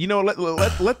deal. You know, let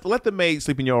the maid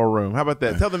sleep in your room. How about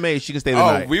that? Tell the maid she can stay the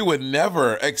night. Oh, we would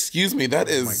never. Excuse me. That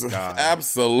is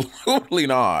absolutely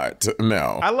not.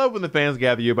 No. I love when the fans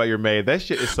gather you about your maid. That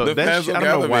shit is so. The fans will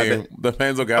gather me. The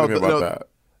fans will gather me about that.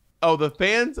 Oh, the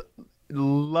fans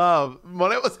love.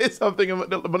 Monet will say something, and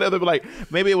Monet will be like,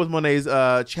 maybe it was Monet's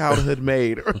childhood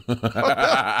maid.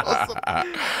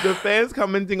 The fans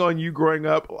commenting on you growing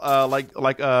up,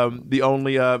 the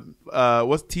only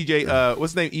what's TJ?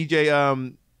 What's his name?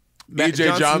 EJ.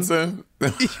 EJ Johnson.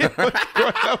 Growing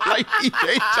up like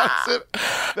EJ Johnson.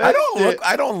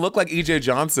 I don't look like EJ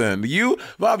Johnson. You,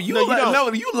 Bob, you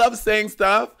love saying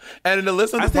stuff, and to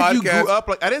listen to the podcast. You grew up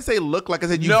like. I didn't say look like. I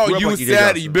said you. No, grew up you like EJ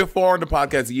said Johnson. before on the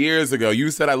podcast years ago. You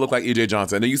said I look like EJ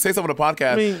Johnson. And then you say something on the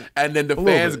podcast, and then the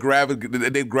fans grab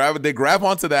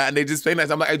onto that, and they just say that.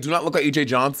 I'm like, I do not look like EJ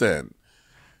Johnson.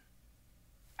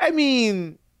 I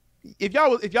mean, if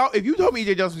you told me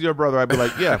EJ Jones was your brother, I'd be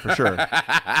like, yeah, for sure.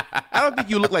 I don't think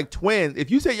you look like twins.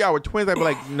 If you said y'all were twins, I'd be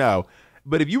like, no.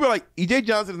 But if you were like EJ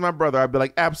Johnson is my brother, I'd be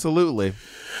like, absolutely.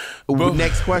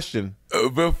 Next question.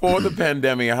 Before the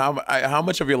pandemic, how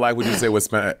much of your life would you say was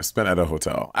spent at a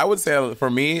hotel? I would say for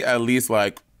me, at least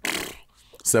like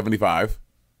 75.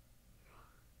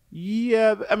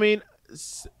 Yeah, I mean,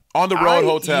 on the road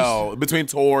hotel between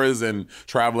tours and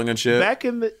traveling and shit. Back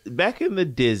in the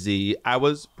Dizzy, I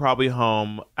was probably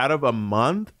home out of a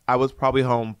month. I was probably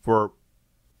home for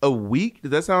a week.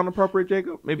 Does that sound appropriate,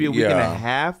 Jacob? Maybe a week and a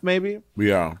half, maybe.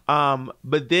 Yeah.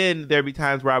 But then there'd be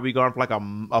times where I'd be gone for like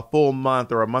a full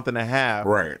month or a month and a half.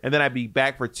 Right. And then I'd be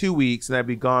back for 2 weeks, and I'd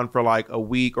be gone for like a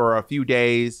week or a few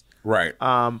days. Right.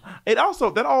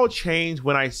 That all changed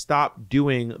when I stopped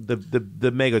doing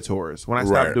the mega tours. When I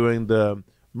stopped doing the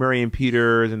Murray and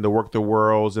Peters and the Work the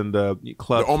Worlds and the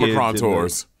Club the Omicron Kids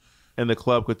tours and the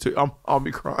Club Couture.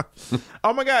 Omicron.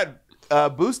 Oh my God.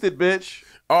 Boosted, bitch.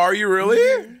 Are you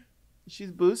really?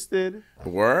 She's boosted.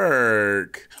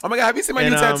 Work. Oh my God. Have you seen my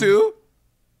new tattoo?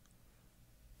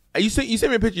 You sent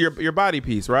me a picture of your body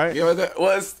piece, right? Yeah.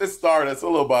 Well, it's started. It's a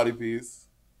little body piece.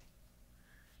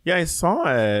 Yeah, I saw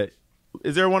it.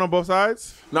 Is there one on both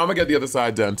sides? No, I'm gonna get the other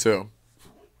side done too.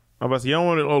 I'm about to say, you don't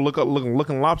want it to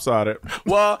looking lopsided.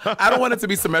 Well, I don't want it to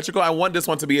be symmetrical. I want this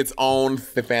one to be its own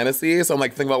fantasy. So I'm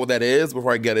like, thinking about what that is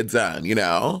before I get it done, you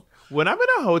know? When I'm in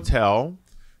a hotel,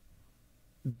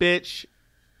 bitch,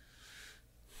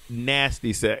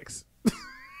 nasty sex.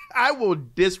 I will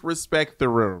disrespect the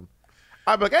room.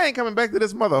 I'm like, I ain't coming back to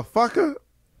this motherfucker.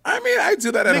 I mean, I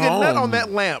do that at Nigga, home. nut on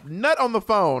that lamp. Nut on the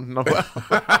phone. No.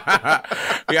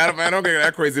 Yeah, I don't get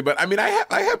that crazy, but I mean, I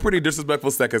have pretty disrespectful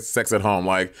sex at home.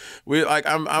 Like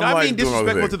I'm I like mean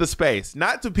disrespectful to the space,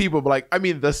 not to people, but like I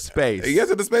mean the space. Yes,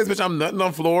 to the space, bitch. I'm nutting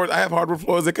on floors. I have hardwood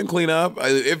floors that can clean up.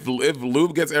 If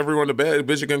lube gets everyone to bed,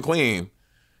 bitch, you can clean.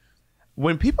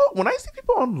 When I see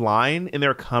people online and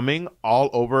they're coming all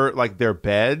over like their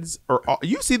beds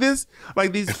you see this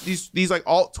like these like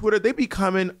alt Twitter, they be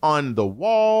coming on the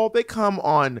wall, they come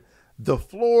on the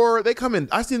floor, they come in.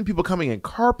 I've seen people coming in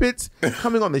carpets,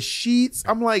 coming on the sheets.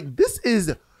 I'm like, this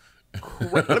is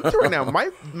let me tell you right now,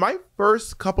 my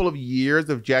first couple of years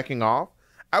of jacking off,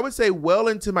 I would say well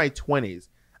into my 20s,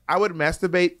 I would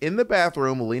masturbate in the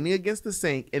bathroom leaning against the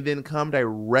sink and then come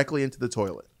directly into the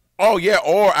toilet. Oh, yeah,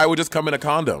 or I would just come in a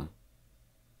condom.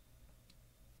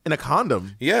 In a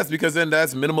condom? Yes, because then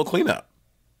that's minimal cleanup.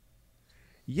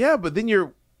 Yeah, but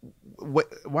then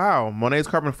wow, Monet's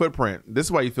carbon footprint. This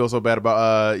is why you feel so bad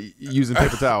about using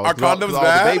paper towels. Are condoms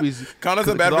bad? Condoms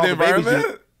are bad for the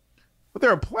environment? But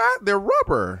they're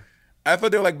rubber. I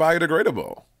thought they were like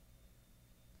biodegradable.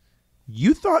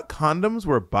 You thought condoms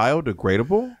were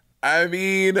biodegradable? I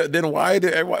mean, then why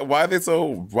didn't want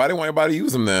anybody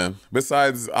use them then?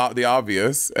 Besides the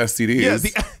obvious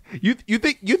STDs. Yeah, you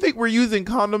think we're using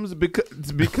condoms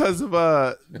because of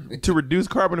to reduce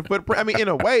carbon footprint? I mean, in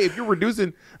a way, if you're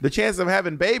reducing the chance of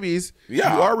having babies, you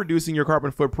are reducing your carbon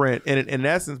footprint in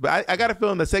essence. But I got a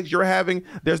feeling the sex you're having,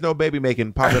 there's no baby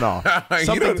making popping off.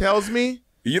 Something tells me.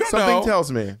 Something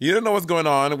tells me. You don't know what's going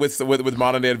on with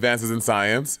modern day advances in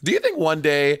science. Do you think one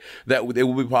day that it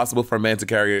will be possible for men to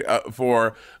carry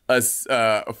for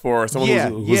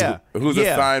someone who's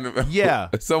a sign? Yeah.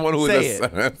 Someone who's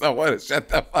someone. Shut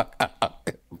the fuck up.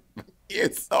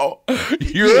 You're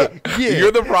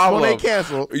the problem. Well, they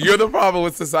canceled. You're the problem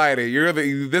with society.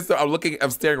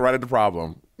 I'm staring right at the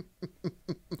problem.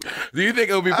 Do you think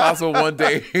it would be possible one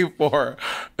day for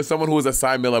someone who is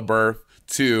assigned male at birth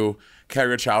to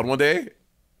carry a child one day?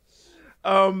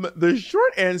 The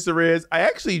short answer is I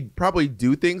actually probably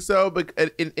do think so, but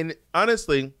and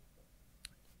honestly,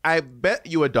 I bet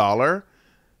you $1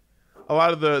 a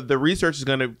lot of the research is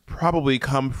going to probably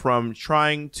come from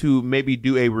trying to maybe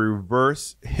do a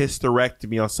reverse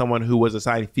hysterectomy on someone who was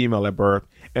assigned female at birth,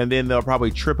 and then they'll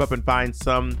probably trip up and find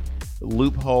some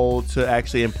loophole to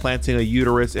actually implanting a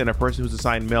uterus in a person who's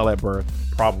assigned male at birth.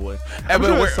 Probably.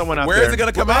 Where is it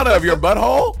going to come out of? Your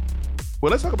butthole?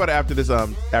 Well, let's talk about it after this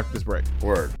break.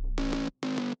 Word.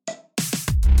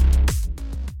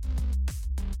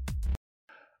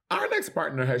 Our next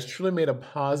partner has truly made a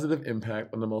positive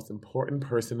impact on the most important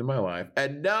person in my life.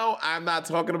 And no, I'm not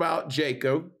talking about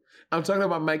Jacob. I'm talking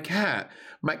about my cat.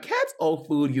 My cat's old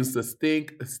food used to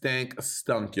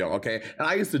stunk, y'all, okay? And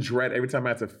I used to dread every time I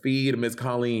had to feed Miss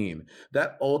Colleen.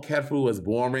 That old cat food was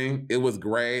boring. It was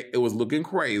gray. It was looking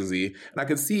crazy. And I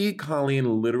could see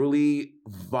Colleen literally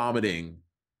vomiting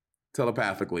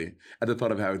telepathically at the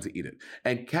thought of having to eat it.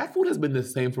 And cat food has been the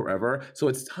same forever. So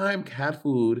it's time cat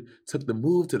food took the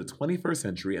move to the 21st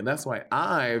century. And that's why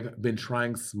I've been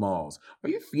trying Smalls. Are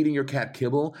you feeding your cat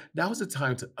kibble? Now is the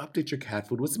time to update your cat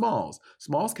food with Smalls.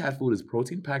 Smalls cat food is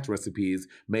protein-packed recipes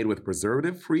made with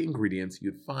preservative-free ingredients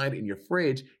you'd find in your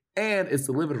fridge, and it's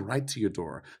delivered right to your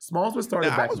door. Smalls was started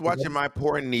Now, back I was watching my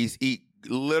poor niece eat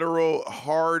literal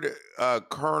hard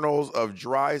kernels of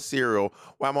dry cereal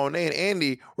while Monet and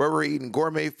Andy were eating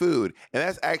gourmet food. And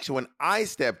that's actually when I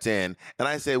stepped in and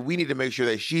I said, we need to make sure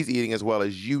that she's eating as well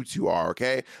as you two are,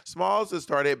 okay? Smalls was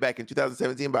started back in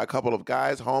 2017 by a couple of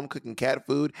guys home cooking cat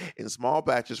food in small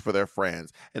batches for their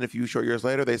friends. And a few short years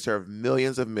later, they serve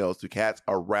millions of meals to cats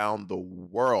around the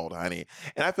world, honey.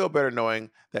 And I feel better knowing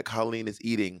that Colleen is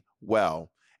eating well.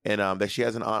 And that she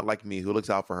has an aunt like me who looks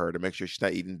out for her to make sure she's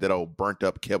not eating that old burnt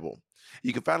up kibble.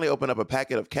 You can finally open up a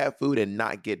packet of cat food and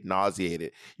not get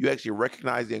nauseated. You actually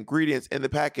recognize the ingredients in the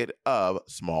packet of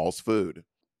Smalls food.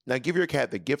 Now give your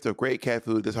cat the gift of great cat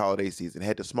food this holiday season.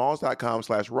 Head to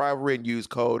smalls.com/rivalry and use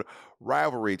code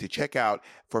rivalry to check out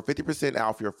for 50%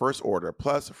 off your first order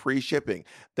plus free shipping.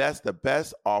 That's the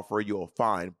best offer you'll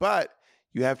find. But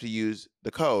you have to use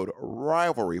the code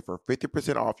RIVALRY for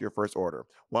 50% off your first order.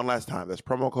 One last time, that's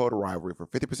promo code RIVALRY for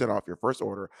 50% off your first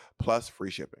order plus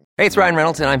free shipping. Hey, it's Ryan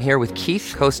Reynolds, and I'm here with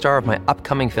Keith, co-star of my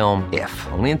upcoming film, If,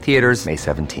 only in theaters May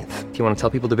 17th. Do you want to tell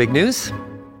people the big news?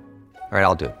 All right,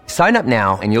 I'll do it. Sign up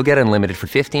now and you'll get unlimited for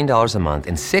 $15 a month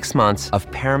and 6 months of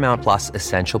Paramount Plus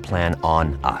Essential Plan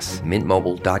on us.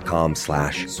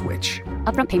 MintMobile.com/switch.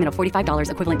 Upfront payment of $45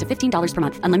 equivalent to $15 per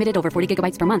month. Unlimited over 40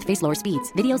 gigabytes per month. Face lower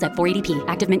speeds. Videos at 480p.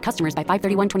 Active Mint customers by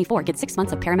 531.24 get 6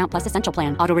 months of Paramount Plus Essential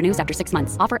Plan. Auto renews after 6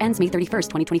 months. Offer ends May 31st,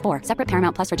 2024. Separate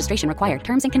Paramount Plus registration required.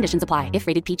 Terms and conditions apply if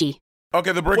rated PG.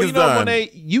 Okay, the break Well, is you know, done.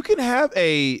 Monet, you can have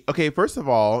a... Okay, first of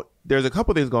all, there's a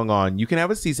couple things going on. You can have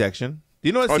a C-section. Do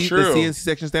you know what the C in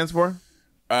C-section stands for?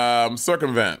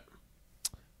 Circumvent.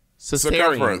 Cesarean.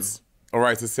 Circumference. All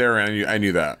right, cesarean. I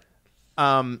knew that.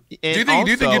 And Do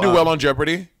you think you do well on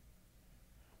Jeopardy?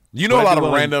 You know a lot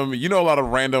of random. You know a lot of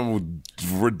random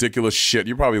ridiculous shit.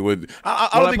 You probably would. I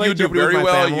don't think you'd do very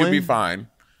well. You'd be fine.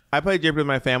 I played Jeopardy with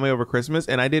my family over Christmas,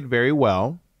 and I did very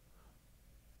well.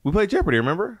 We played Jeopardy.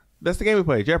 Remember? That's the game we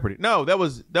played. Jeopardy. No, that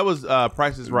was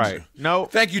Price is Right. No.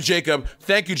 Thank you, Jacob.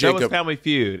 That was Family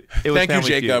Feud. Thank you,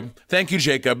 Jacob. Thank you,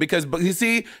 Jacob. Because you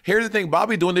see, here's the thing: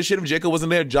 Bobby doing this shit. If Jacob wasn't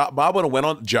there, Bob would have went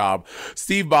on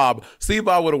Steve Bob would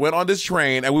have went on this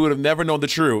train, and we would have never known the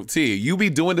truth. You be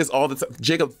doing this all the time,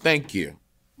 Jacob. Thank you.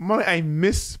 I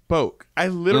misspoke. I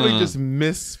literally just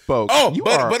misspoke. Oh,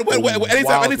 but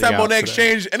anytime Monet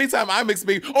exchange, anytime I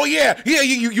misspeak, oh yeah,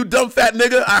 you dumb fat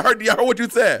nigga. I heard what you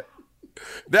said.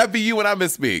 That be you when I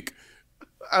misspeak.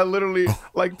 I literally,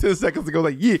 like 10 seconds ago,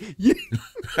 like, yeah.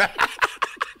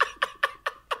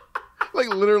 Like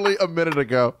literally a minute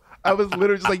ago. I was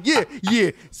literally just like, yeah,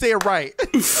 say it right.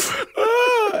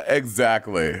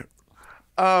 Exactly.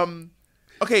 Okay,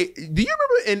 do you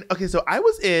remember so I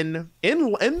was in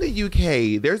the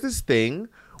UK, there's this thing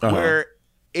where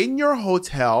in your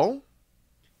hotel,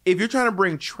 if you're trying to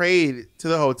bring trade to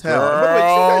the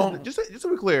hotel, just to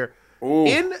be clear,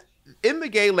 in the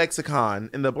gay lexicon,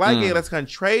 in the black gay lexicon,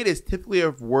 trade is typically a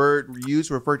word used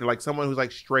to refer to like someone who's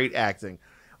like straight acting.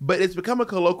 But it's become a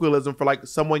colloquialism for like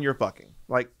someone you're fucking,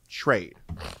 like trade.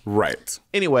 Right.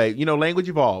 Anyway, language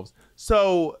evolves.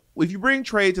 So if you bring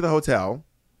trade to the hotel,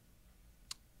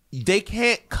 they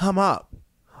can't come up.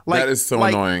 That is so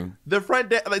annoying. The front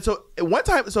desk,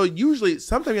 usually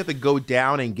sometimes you have to go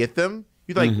down and get them.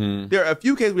 You there are a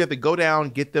few cases we have to go down,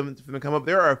 get them for them to come up.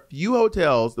 There are a few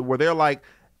hotels where they're like,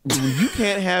 you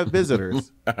can't have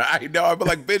visitors. I know. I'm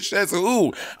like, bitch, that's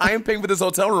who? I am paying for this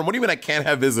hotel room. What do you mean I can't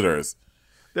have visitors?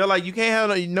 They're like, you can't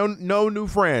have no new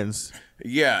friends.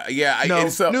 Yeah.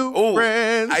 New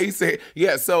friends. I used to,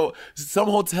 so some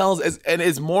hotels,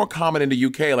 it's more common in the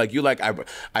UK. Like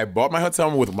I bought my hotel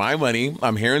room with my money.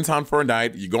 I'm here in town for a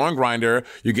night. You go on Grindr,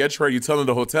 you get trade, you tell them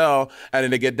the hotel, and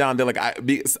then they get down. They're like,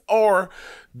 they won't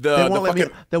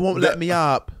let me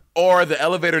up. Or the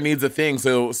elevator needs a thing,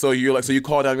 so you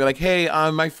call down and you're like, hey,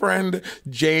 my friend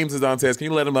James is downstairs.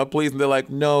 Can you let him up, please? And they're like,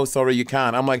 no, sorry, you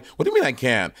can't. I'm like, what do you mean I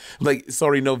can't? I'm like,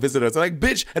 sorry, no visitors. I'm like,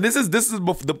 bitch, and this is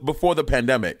before the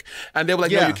pandemic, and they were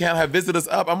like, no, you can't have visitors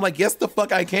up. I'm like, yes, the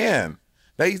fuck I can.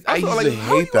 I used to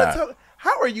hate that.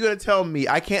 How are you gonna tell me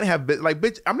I can't have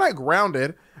bitch? I'm not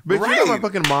grounded. Bitch, you're not my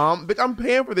fucking mom. Bitch, I'm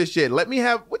paying for this shit. Let me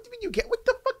have. What do you mean you can't? What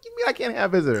the fuck you mean I can't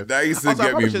have visitors? That used to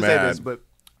get me mad. Say this, but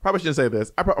probably shouldn't say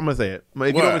this. I'm gonna say it.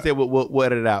 If you don't say it, we'll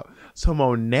edit it out. So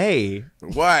Monet,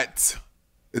 what?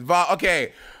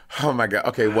 Okay, Oh my God.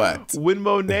 Okay, what? When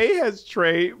Monet has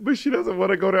Trey, but she doesn't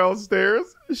want to go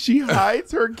downstairs, she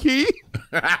hides her key.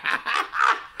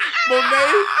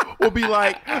 Monet will be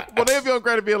like, Monet will be on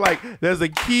credit being like, there's a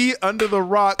key under the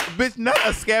rock. Bitch, not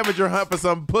a scavenger hunt for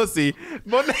some pussy.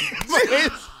 Monet's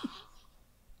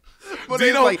Do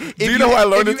you know where I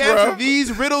learned this this from? If you answer from?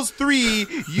 these riddles 3,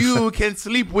 you can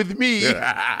sleep with me.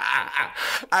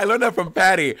 I learned that from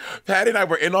Patty. Patty and I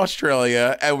were in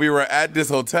Australia and we were at this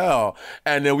hotel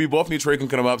and then we both knew Trey can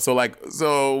come up. So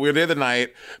we were there the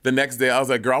night. The next day I was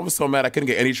like, girl, I was so mad I couldn't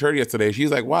get any Trey yesterday.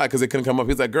 She's like, why? Because it couldn't come up.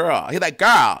 He's like, girl, you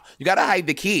gotta hide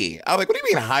the key. I was like, what do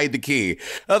you mean hide the key?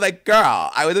 I was like,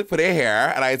 girl, I would just put it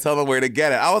here and I tell them where to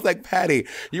get it. I was like, Patty,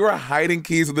 you were hiding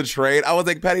keys with the trade. I was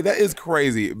like, Patty, that is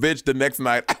crazy. Bitch, the next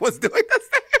night I was doing the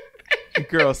same.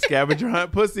 Girl, scavenger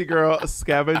hunt pussy, girl.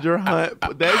 Scavenger hunt.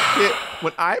 That shit,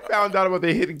 when I found out about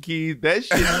the hidden keys, that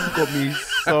shit got me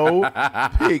so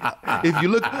pig.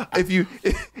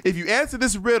 If you answer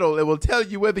this riddle, it will tell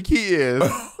you where the key is.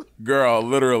 Girl,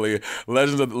 literally.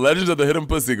 Legends of the Hidden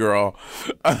Pussy, girl.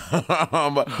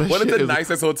 What is the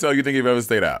nicest hotel you think you've ever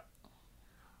stayed at?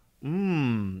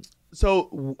 So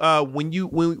when I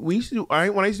used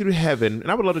to do Heaven, and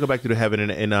I would love to go back to do Heaven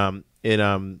in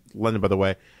London, by the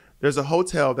way. There's a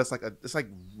hotel that's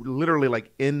literally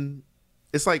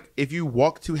it's like if you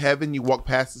walk to Heaven, you walk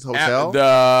past this hotel.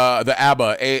 The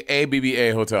ABBA,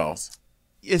 ABBA hotels.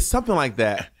 It's something like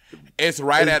that. It's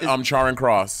right at Charing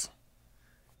Cross.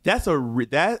 That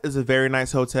is a very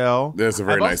nice hotel. That's a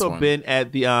very nice one. I've also been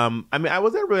at the I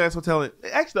was at a really nice hotel.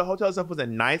 Actually, the hotel itself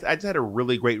wasn't nice. I just had a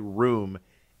really great room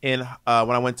in when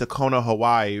I went to Kona,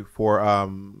 Hawaii for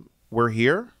We're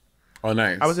Here. Oh,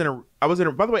 nice. I was in a.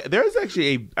 By the way, there's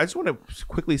actually I just want to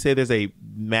quickly say there's a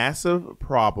massive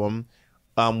problem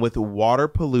with water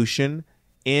pollution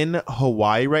in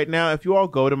Hawaii right now. If you all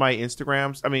go to my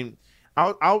Instagrams, I mean,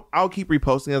 I'll keep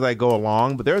reposting as I go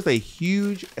along. But there's a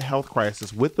huge health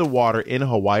crisis with the water in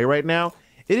Hawaii right now.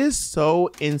 It is so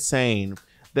insane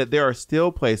that there are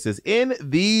still places in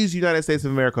these United States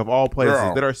of America, of all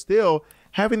places, that are still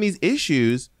having these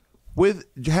issues with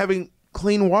having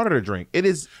clean water to drink. It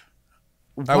is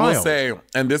wild. I will say,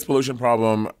 and this pollution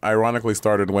problem ironically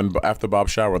started after Bob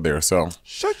showered there. So I'm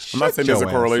not saying there's a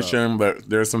correlation, but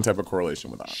there's some type of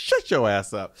correlation with that. Shut your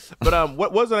ass up. But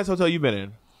what was the nice hotel you've been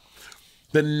in?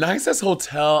 The nicest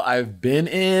hotel I've been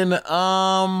in,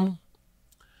 I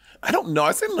don't know.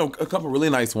 I stayed in a couple really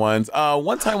nice ones.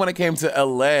 One time when I came to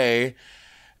LA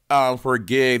for a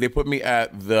gig, they put me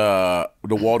at the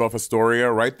Waldorf Astoria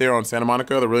right there on Santa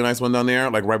Monica, the really nice one down there,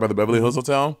 like right by the Beverly Hills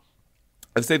Hotel.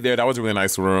 I stayed there. That was a really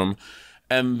nice room.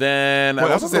 And then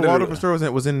I also stayed the Waldorf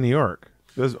Astoria was in New York.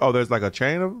 There's like a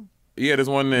chain of them? Yeah, there's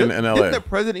one in LA. Didn't the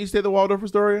president used to stay at the Waldorf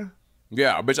Astoria?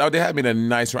 Yeah, bitch, they had me in a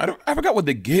nice room. I forgot what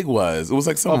the gig was. It was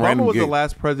like some random Obama was gig. the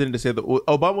last president to stay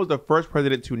Obama was the first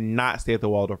president to not stay at the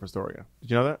Waldorf Astoria.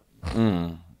 Did you know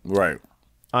that? Right.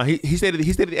 He stayed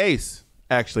at the Ace,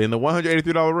 actually, in the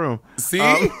 $183 room. See?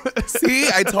 See?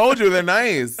 I told you they're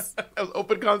nice. That was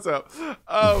open concept.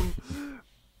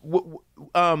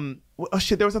 Oh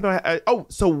shit, there was something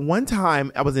so one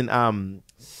time I was in I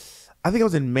think I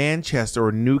was in Manchester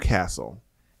or Newcastle,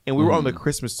 and we were on the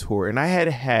Christmas tour, and I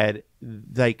had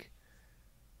like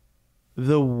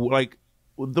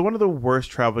one of the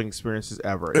worst traveling experiences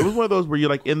ever. It was one of those where you're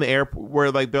like in the airport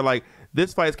where like they're like,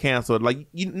 this flight's canceled, like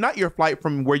not your flight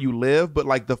from where you live, but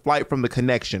like the flight from the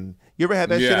connection. You ever had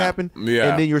that shit happen? Yeah.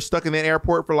 And then you're stuck in that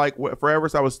airport for like forever.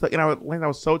 So I was stuck, and I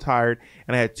was so tired,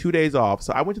 and I had 2 days off.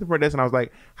 So I went to the front desk and I was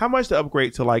like, how much to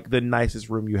upgrade to like the nicest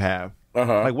room you have?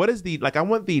 Like, what is I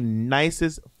want the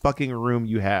nicest fucking room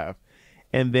you have.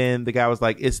 And then the guy was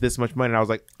like, it's this much money. And I was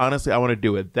like, honestly, I want to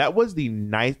do it. That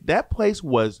place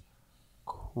was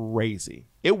crazy.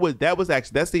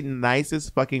 That's the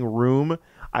nicest fucking room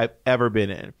I've ever been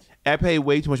in. I paid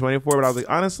way too much money for it, but I was like,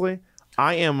 honestly,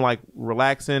 I am like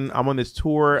relaxing. I'm on this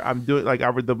tour. I'm doing like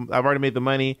I've already made the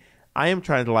money. I am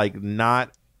trying to like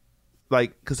not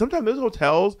like, because sometimes those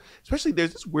hotels, especially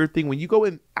there's this weird thing when you go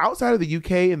in outside of the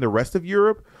UK and the rest of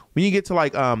Europe, when you get to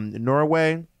like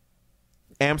Norway,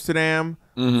 Amsterdam,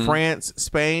 France,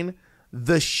 Spain,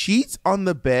 the sheets on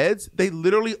the beds, they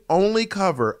literally only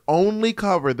cover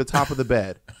the top of the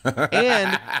bed.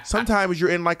 And sometimes you're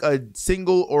in like a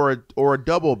single or a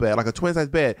double bed, like a twin size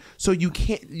bed. So you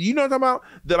can't, you know what I'm talking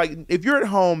about? Like if you're at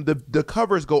home, the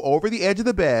covers go over the edge of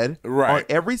the bed on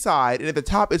every side, and at the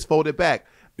top is folded back.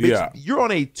 Bitch, you're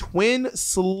on a twin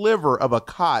sliver of a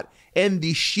cot, and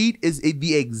the sheet is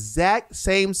the exact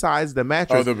same size as the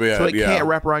mattress, so it can't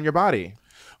wrap around your body.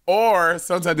 Or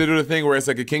sometimes they do the thing where it's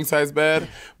like a king size bed,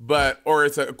 or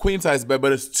it's a queen size bed,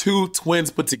 but it's two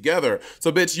twins put together. So,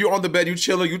 bitch, you on the bed, you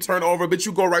chilling, you turn over, bitch,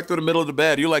 you go right through the middle of the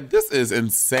bed. You're like, this is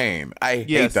insane. I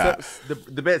hate that.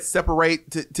 The bed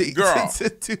separate to two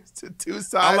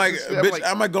sides. I'm like, bitch,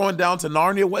 am I going down to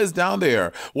Narnia? What is down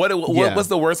there? What's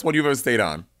the worst one you've ever stayed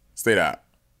at?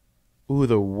 Ooh,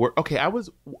 the worst. Okay, it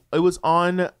was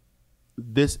on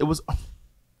this. It was.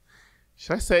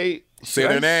 Should I say? Say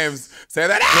their names. Say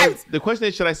their names. The question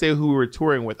is, should I say who we were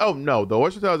touring with? Oh no, the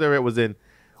worst hotel I was ever at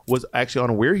was actually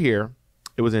on We're Here.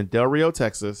 It was in Del Rio,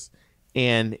 Texas,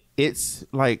 and it's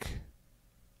like,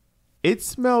 it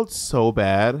smelled so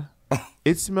bad.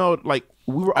 It smelled like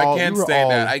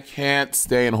I can't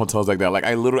stay in hotels like that. Like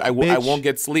I won't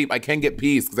get sleep. I can't get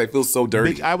peace because I feel so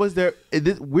dirty. Bitch, I was there.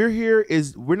 We're Here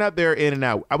we're not there in and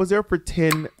out. I was there for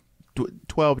 10,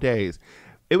 12 days.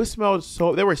 It smelled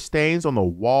so. There were stains on the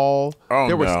wall. Oh,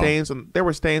 there were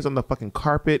stains on the fucking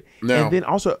carpet. No. And then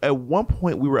also at one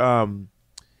point we were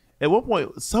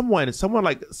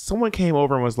someone came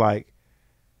over and was like,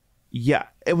 yeah,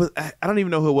 it was. I don't even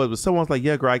know who it was, but someone was like,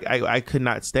 yeah, Greg, I could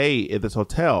not stay at this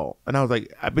hotel, and I was like,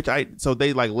 bitch, so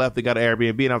they like left. They got an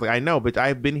Airbnb, and I was like, I know, but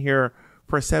I've been here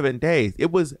for 7 days.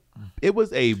 It was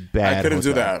a bad. I couldn't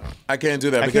hotel. do that. I can't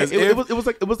do that because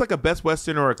it was like a Best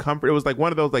Western or a Comfort. It was like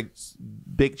one of those like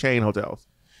big chain hotels.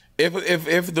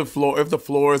 If the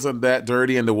floors are that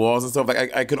dirty and the walls and stuff,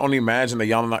 like I can only imagine that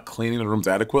y'all are not cleaning the rooms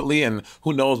adequately, and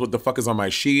who knows what the fuck is on my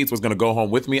sheets, what's gonna go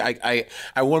home with me. I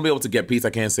won't be able to get peace. I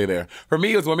can't stay there. For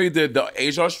me, it was when we did the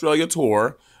Asia Australia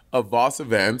tour of Voss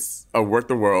Events of Work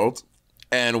the World.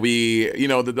 And we,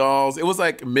 the dolls, it was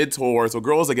like mid-tour, so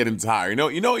girls are getting tired.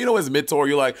 You know, it's mid-tour.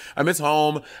 You're like, I miss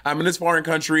home. I'm in this foreign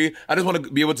country. I just want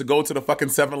to be able to go to the fucking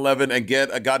 7-Eleven and get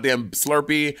a goddamn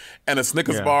Slurpee and a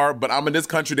Snickers bar. But I'm in this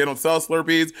country. They don't sell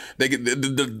Slurpees. They get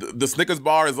the Snickers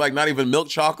bar is like not even milk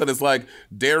chocolate. It's like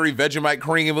dairy Vegemite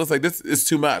cream. It's like, this is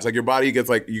too much. Like your body gets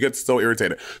like, you get so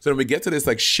irritated. So then we get to this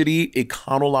like shitty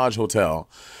Econo Lodge hotel.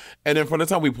 And then from the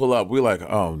time we pull up, we're like,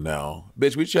 oh no.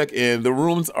 Bitch, we check in. The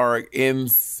rooms are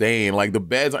insane. Like the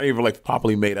beds aren't even like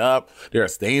properly made up. There are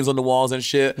stains on the walls and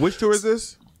shit. Which tour is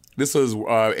this? This is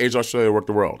Asia Australia Work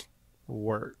the World.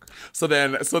 Work. So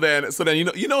then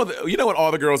you know when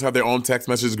all the girls have their own text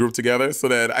message group together. So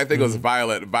then I think it was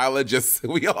Violet. Violet just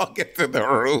we all get to the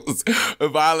rooms.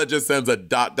 Violet just sends a ...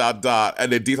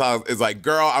 and then Detox is like,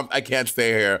 girl, I can't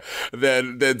stay here.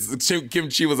 Then Kim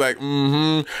Chi was like,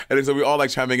 and then so we all like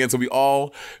chiming in. So we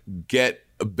all get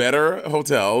better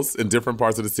hotels in different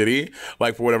parts of the city,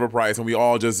 like for whatever price, and we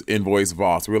all just invoice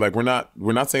Voss. We were like, we're not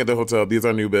staying at the hotel. These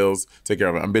are new bills. Take care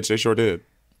of it. And bitch, they sure did.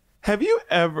 Have you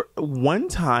ever? One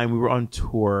time we were on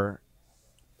tour.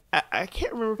 I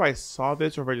can't remember if I saw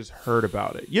this or if I just heard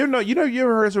about it. You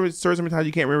ever heard of stories sometimes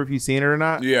you can't remember if you've seen it or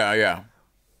not? Yeah.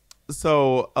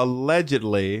 So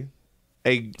allegedly,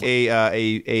 a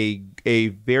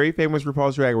very famous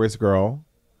RuPaul's Drag Race girl.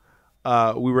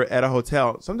 We were at a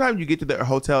hotel. Sometimes you get to the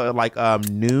hotel at like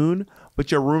noon, but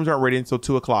your rooms aren't ready until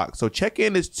 2:00. So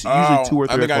check-in is usually 2 or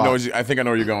 3 o'clock. I think I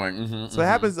know where you're going. Mm-hmm, so it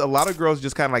happens. A lot of girls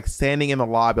just kind of like standing in the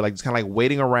lobby, like just kind of like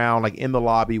waiting around, like in the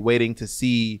lobby, waiting to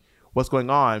see what's going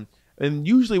on. And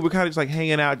usually we're kind of just like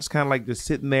hanging out, just kind of like just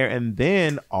sitting there. And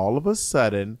then all of a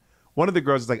sudden, one of the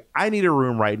girls is like, "I need a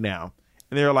room right now."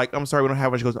 And they're like, "I'm sorry, we don't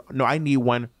have one." She goes, "No, I need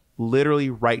one literally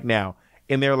right now."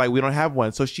 And they're like, "We don't have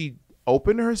one." So she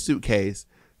opened her suitcase,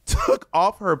 took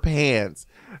off her pants,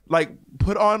 like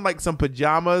put on like some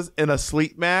pajamas and a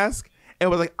sleep mask, and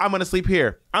was like, "I'm gonna sleep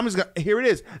here. Here it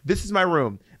is. This is my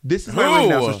room. This is my room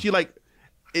now."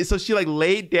 So she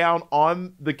laid down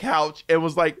on the couch and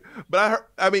was like,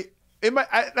 I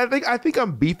think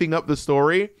I'm beefing up the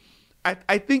story.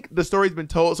 I think the story's been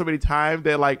told so many times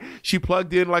that like she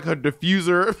plugged in like her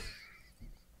diffuser.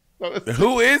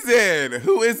 Who is it?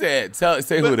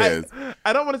 Say who it is.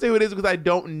 I don't want to say who it is because I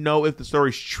don't know if the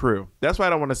story's true. That's why I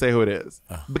don't want to say who it is,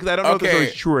 because I don't know if the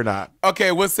story's true or not.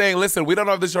 Okay, we're saying, listen, we don't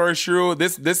know if the story is true.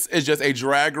 This is just a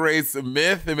Drag Race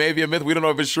myth. It may be a myth. We don't know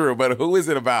if it's true, but who is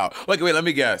it about? Wait, let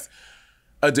me guess.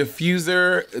 A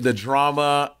diffuser, the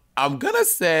drama. I'm gonna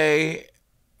say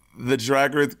the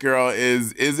Drag Race girl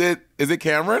is it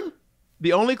Cameron?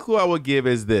 The only clue I will give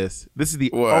is this. This is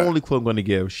the only clue I'm going to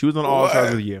give. She was on All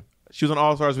Stars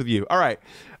with you. All right.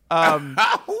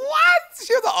 What?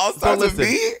 She was on All Stars with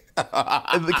me? Can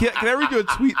I read you a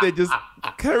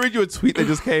tweet that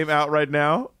just came out right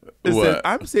now? It says,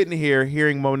 "I'm sitting here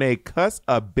hearing Monet cuss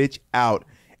a bitch out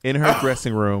in her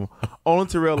dressing room, only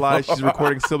to realize she's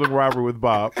recording Sibling Rivalry with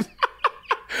Bob." Is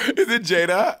it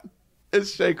Jada?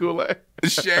 It's Shea Coulee.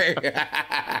 Shay.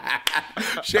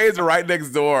 Shay's right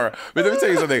next door. But let me tell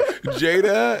you something.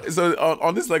 Jada, so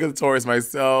on this leg of the tour is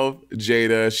myself,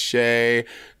 Jada, Shay,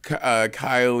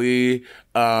 Kylie,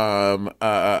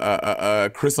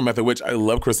 Crystal Method, which I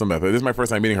love Crystal Method. This is my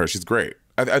first time meeting her. She's great.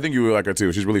 I think you would like her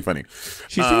too. She's really funny.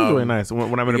 She seems really nice.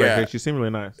 When I'm in the back, she seemed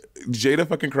really nice. Jada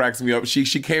fucking cracks me up. She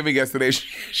came in yesterday.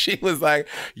 She was like,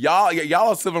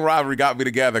 y'all civil rivalry got me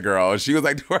together, girl. She was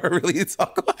like, do I really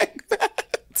talk like that?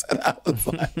 And I was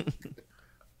like,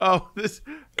 oh, that's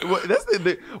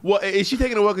the well. Is she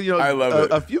taking a walk? You know, I love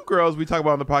it. A few girls we talk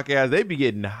about on the podcast, they be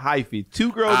getting hyphy.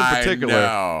 Two girls in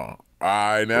particular.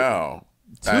 I know.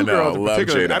 Two girls in love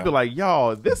particular. Jada. I'd be like,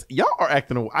 y'all are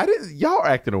acting. Y'all are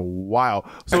acting wild.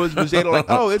 So was Jada like,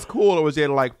 oh, it's cool, or was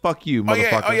Jada like, fuck you,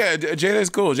 motherfucker? Oh yeah. Jada is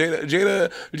cool.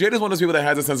 Jada's one of those people that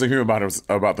has a sense of humor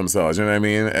about themselves. You know what I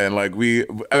mean? And like we.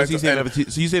 So you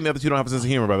saying the other two don't have a sense of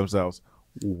humor about themselves?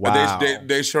 Wow.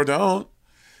 They sure don't.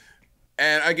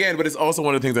 And again, but it's also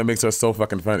one of the things that makes her so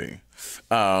fucking funny.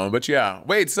 But yeah.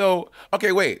 Wait.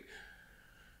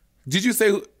 Did you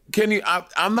say? Can you?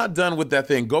 I'm not done with that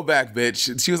thing. Go back,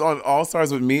 bitch. She was on All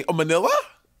Stars with me. Oh, Manila?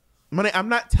 Money. I'm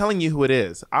not telling you who it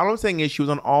is. All I'm saying is she was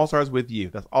on All Stars with you.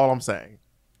 That's all I'm saying.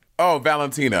 Oh,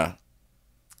 Valentina.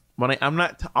 Money. I'm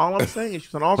not. All I'm saying is she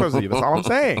was on All Stars with you. That's all I'm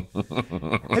saying.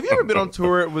 Have you ever been on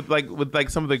tour with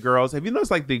some of the girls? Have you noticed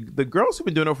like the girls who've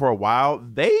been doing it for a while?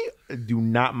 They do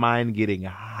not mind getting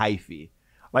hyphy.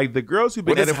 Like the girls who've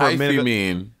been at it for a minute. What does hyphy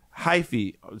mean?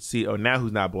 Hyphy. See. Oh, now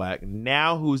who's not black?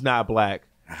 Now who's not black?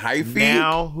 Hyphy?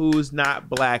 Now who's not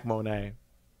black, Monet?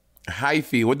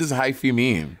 Hyphy. What does hyphy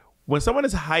mean? When someone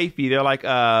is hyphy, they're like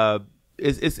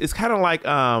it's kind of like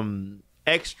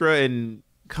extra and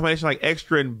combination like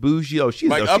extra and bougie. Oh, she's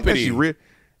like uppity.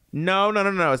 No.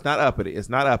 It's not uppity. It's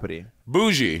not uppity.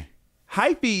 Bougie.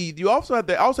 Hyphy. You also have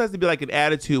to. Also has to be like an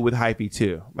attitude with hyphy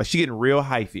too. Like she getting real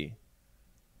hyphy.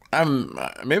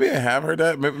 Maybe I have heard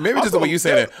that. Maybe just the way you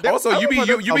say it. Also, you be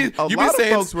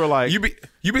saying folks were like you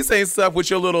be saying stuff with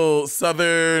your little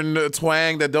southern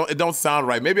twang that don't sound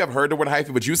right. Maybe I've heard the word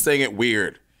hyphy, but you saying it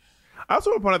weird. I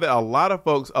also want to point out that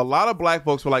a lot of black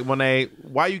folks were like, Monet,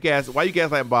 why you guys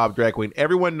like Bob Drag Queen?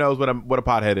 Everyone knows what a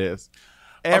pothead is.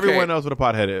 Everyone knows what a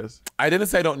pothead is. I didn't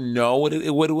say I don't know what it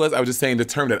was. I was just saying the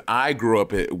term that I grew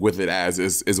up with it as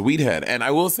is weedhead. And I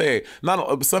will say,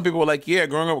 some people were like, yeah,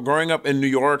 growing up in New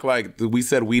York, like we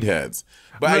said weedheads.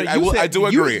 But I do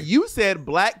agree. You said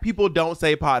black people don't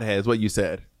say potheads. What you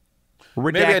said?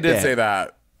 Maybe I did say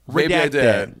that. Maybe I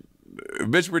did.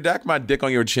 Bitch, redact my dick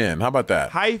on your chin. How about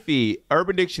that? Hyphy,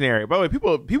 Urban Dictionary. By the way,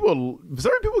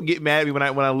 certain people get mad at me when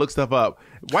I look stuff up.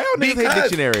 Why y'all niggas hate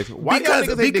dictionaries? Why y'all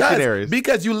niggas hate dictionaries?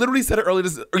 Because you literally said it earlier.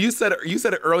 You said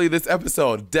it early this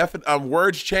episode.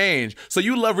 Words change. So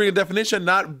you love reading definition,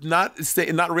 not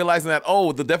realizing that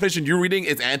the definition you're reading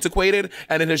is antiquated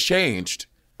and it has changed.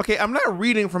 Okay, I'm not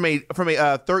reading from a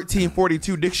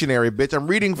 1342 dictionary, bitch. I'm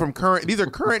reading from current. These are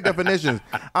current definitions.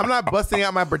 I'm not busting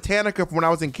out my Britannica from when I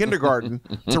was in kindergarten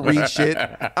to read shit.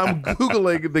 I'm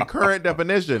Googling the current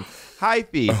definition.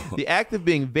 Hyphy, the act of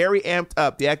being very amped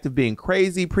up, the act of being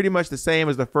crazy, pretty much the same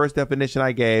as the first definition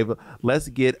I gave. Let's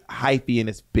get hyphy in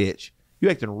this bitch.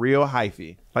 You acting real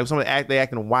hyphy. Like someone they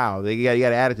acting wild. They got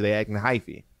an attitude. They acting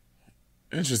hyphy.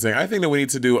 Interesting. I think that we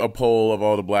need to do a poll of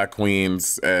all the black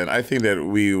queens, and I think that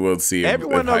we will see.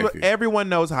 Everyone knows hyphy.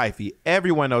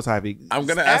 Everyone knows hyphy. I'm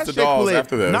gonna ask the dolls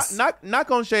after this.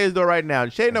 Knock on Shay's door right now.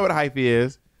 Shay know what hyphy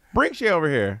is. Bring Shay over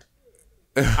here.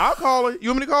 I'll call her.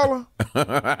 You want me to call her?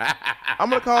 I'm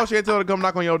gonna call Shay and tell her to come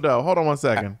knock on your door. Hold on 1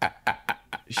 second.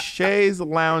 Shay's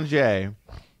Lounge. Wait,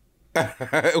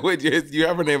 you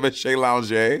have her name as Shay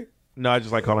Lounge? No, I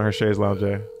just like calling her Shay's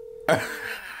Lounge.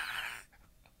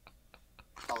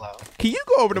 Can you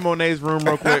go over to Monet's room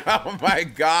real quick? Oh my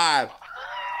God!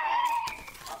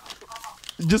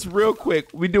 Just real quick,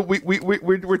 we need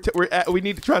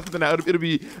to try something out. It'll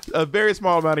be a very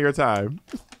small amount of your time.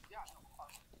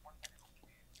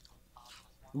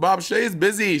 Bob, Shay is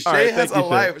busy. Shay has a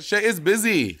life. Shay is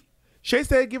busy. Shay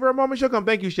said, "Give her a moment, she'll come."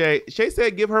 Thank you, Shay. Shay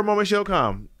said, "Give her a moment, she'll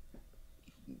come."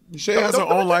 Shay has her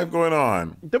own life going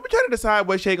on. Don't be trying to decide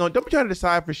what Shay going. Don't be trying to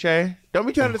decide for Shay. Don't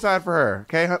be trying to decide for her.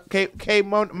 Okay,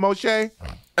 Moshe.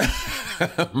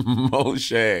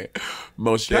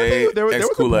 Moshe. There was a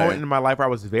point in my life where I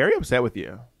was very upset with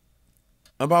you.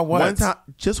 About what?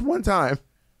 Just one time.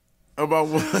 About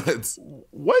what?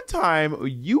 One time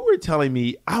you were telling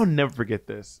me, I'll never forget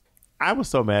this. I was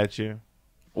so mad at you.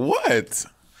 What?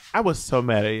 I was so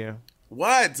mad at you.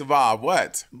 What, Bob?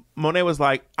 What? Monet was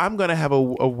like, I'm going to have a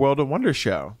World of Wonder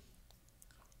show.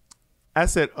 I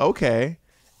said, okay.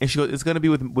 And she goes, it's going to be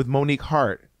with Monique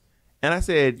Hart. And I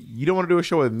said, you don't want to do a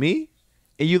show with me?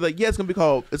 And you're like, yeah, it's gonna be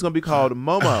called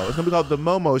Momo. It's gonna be called the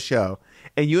Momo Show.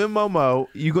 And you and Momo,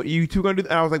 you two gonna do.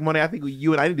 And I was like, Monet, I think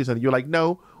you and I need to do something. You're like,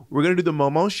 no, we're gonna do the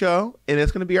Momo Show, and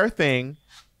it's gonna be our thing.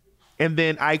 And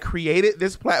then I created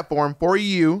this platform for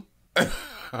you.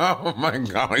 Oh my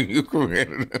God, you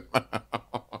created it.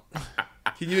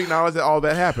 Can you acknowledge that all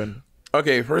that happened?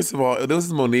 Okay, first of all, this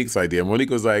is Monique's idea.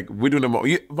 Monique was like, we're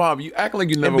doing Bob, you act like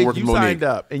you never worked with Monique.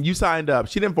 You signed up.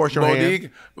 She didn't force your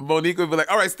hand. Monique would be like,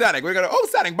 all right, Static. We're going to,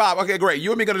 Static, Bob. Okay, great.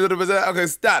 You and me going to do the, okay,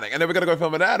 Static. And then we're going to go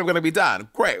film that and we're going to be done.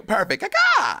 Great, perfect.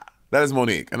 Kaka! That is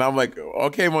Monique. And I'm like,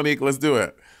 okay, Monique, let's do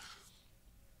it.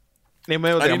 And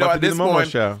you know, at this point,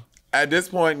 show. At this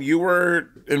point, you were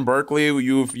in Berkeley.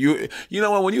 You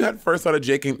know when you had first started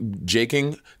dating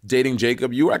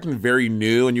Jacob, you were acting very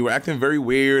new and you were acting very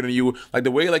weird, and you like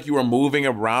the way like you were moving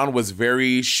around was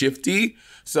very shifty.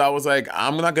 So I was like,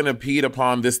 I'm not gonna impede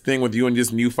upon this thing with you and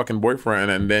this new fucking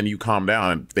boyfriend. And then you calmed down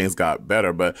and things got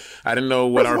better. But I didn't know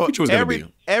what our future was gonna be.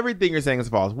 Everything you're saying is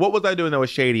false. What was I doing that was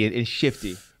shady and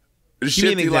shifty?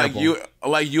 Shifty, like you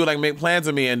make plans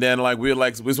with me, and then like we're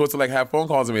supposed to like have phone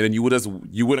calls with me, and you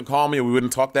wouldn't call me, or we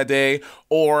wouldn't talk that day,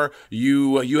 or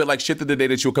you had like shifted the day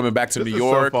that you were coming back to New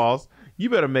York. So false. You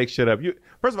better make shit up.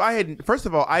 First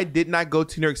of all, I did not go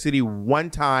to New York City one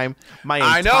time.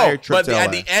 My entire trip. But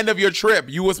at the end of your trip,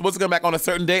 you were supposed to come back on a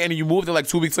certain day, and you moved it like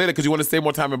 2 weeks later because you want to stay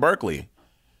more time in Berkeley.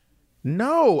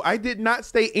 No, I did not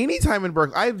stay any time in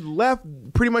Berkeley. I left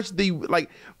pretty much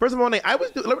first of all, let me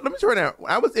tell you now.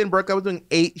 I was in Berkeley. I was doing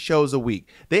 8 shows a week.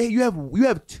 You have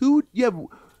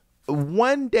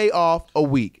 1 day off a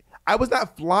week. I was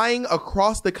not flying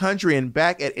across the country and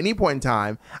back at any point in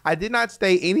time. I did not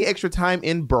stay any extra time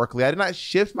in Berkeley. I did not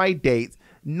shift my dates.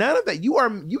 None of that.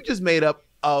 You just made up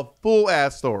a full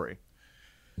ass story.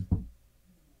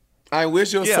 I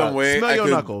wish there was some way. Smell your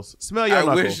knuckles.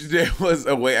 I wish there was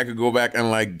a way I could go back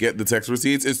and like get the text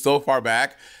receipts. It's so far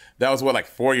back. That was like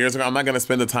 4 years ago. I'm not going to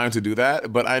spend the time to do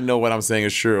that, but I know what I'm saying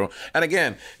is true. And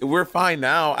again, we're fine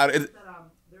now. There was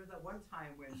that one time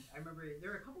when I remember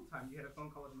there were a couple times you had a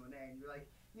phone call with Monet and you're like,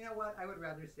 you know what? I would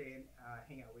rather stay and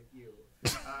hang out with you.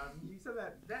 You said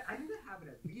that I think that happened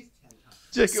at least 10 times.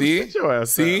 Jacob,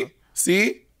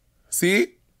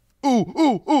 See?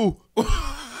 Ooh.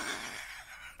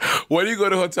 When you go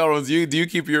to hotel rooms, do you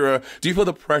keep your do you feel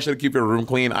the pressure to keep your room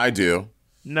clean? I do.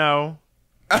 No.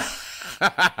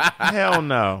 Hell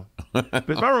no. But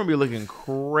my room be looking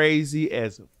crazy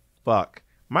as fuck.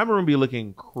 My room be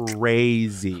looking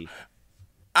crazy.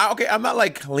 I'm not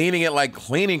like cleaning it, like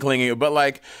cleaning it, but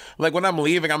like when I'm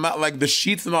leaving, I'm not like the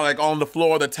sheets are not like on the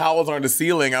floor, the towels are on the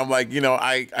ceiling. I'm like,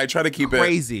 I try to keep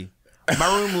crazy.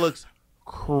 My room looks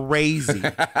crazy.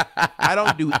 I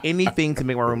don't do anything to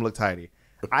make my room look tidy.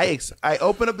 I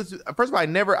open up the first of all, I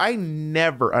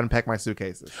never unpack my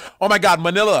suitcases. Oh my God,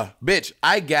 Manila, bitch,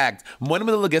 I gagged. When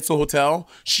Manila gets to a hotel,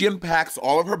 she unpacks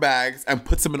all of her bags and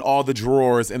puts them in all the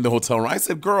drawers in the hotel room. I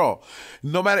said, girl,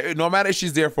 no matter if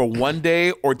she's there for 1 day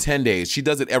or 10 days, she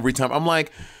does it every time. I'm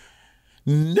like,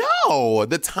 no,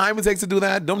 the time it takes to do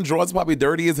that, them drawers probably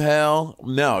dirty as hell.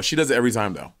 No, she does it every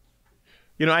time though.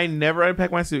 I never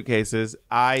unpack my suitcases.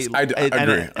 I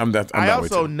agree. I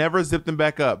also never zip them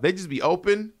back up. They just be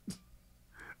open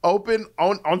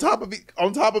on top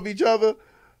of each other.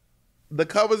 The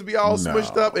covers be all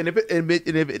smushed up, and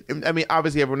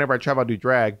obviously, whenever I travel, I do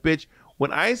drag, bitch.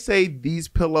 When I say these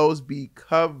pillows be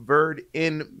covered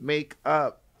in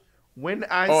makeup, when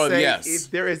I say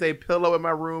if there is a pillow in my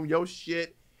room, your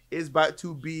shit is about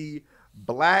to be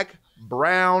black,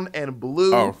 brown, and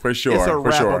blue. Oh, for sure. It's a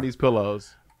wrap on these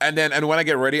pillows. And when I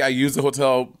get ready, I use the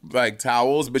hotel like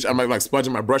towels, bitch. I'm like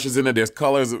sponging my brushes in it. There's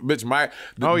colors, bitch.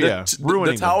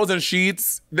 The towels and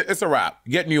sheets. It's a wrap.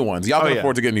 Get new ones. Y'all can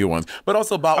afford to get new ones. But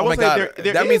also, Bob, oh my God,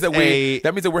 that means that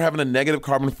we're having a negative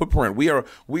carbon footprint. We are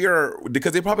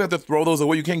because they probably have to throw those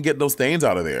away. You can't get those stains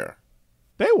out of there.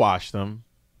 They wash them.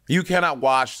 You cannot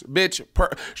wash, bitch.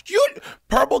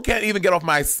 Purple can't even get off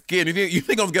my skin. You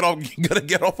think I'm gonna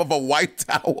get off of a white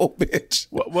towel, bitch?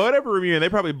 Whatever room you're in, they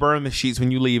probably burn the sheets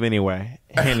when you leave anyway.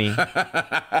 Henny.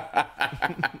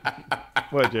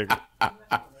 What, Jacob?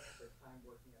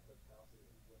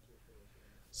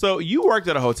 So you worked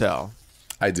at a hotel.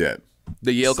 I did.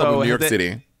 The Yale Club of New York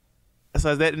City. So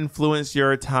has that influenced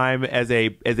your time as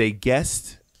a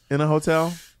guest in a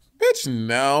hotel? Bitch,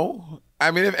 no. I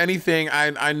mean, if anything,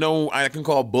 I know I can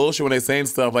call bullshit when they're saying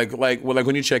stuff like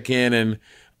when you check in and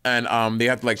And they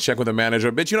have to like check with the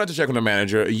manager. Bitch, you don't have to check with the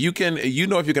manager. You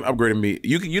know if you can upgrade me.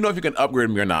 You know if you can upgrade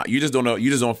me or not. You just don't know.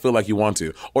 You just don't feel like you want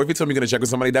to. Or if you tell me you're gonna check with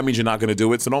somebody, that means you're not gonna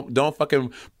do it. So don't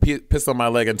fucking piss on my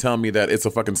leg and tell me that it's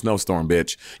a fucking snowstorm,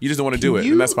 bitch. You just don't want to do it,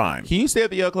 and that's fine. Can you stay at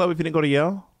the Yale Club if you didn't go to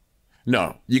Yale?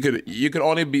 No, you could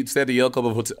only stay at the Yale Club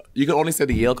of Hotel. You can only stay at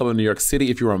the Yale Club in New York City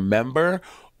if you're a member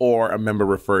or a member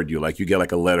referred you. Like you get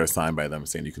like a letter signed by them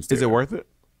saying you can stay. Is it worth it?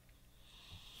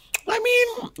 I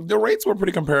mean, the rates were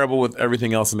pretty comparable with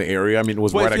everything else in the area. I mean, it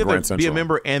was right at Grand Central. Be a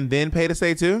member and then pay to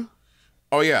stay too?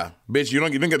 Oh yeah, bitch! You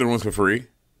didn't get the rooms for free.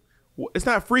 It's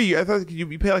not free. I thought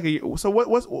you pay like a. So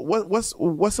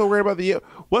what's so great about the Yale?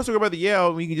 What's so great about the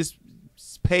Yale? You can just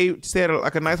stay at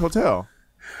like a nice hotel,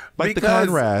 like the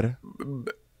Conrad.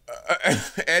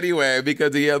 Anyway,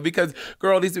 because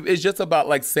girl, it's just about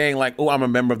like saying like, oh, I'm a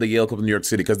member of the Yale Club in New York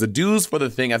City. Because the dues for the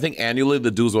thing, I think annually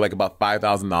the dues were like about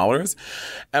 $5,000,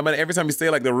 and but every time you stay,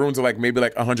 like the rooms are like maybe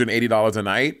like $180 a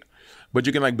night. But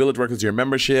you can like bill it directly to your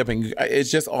membership, and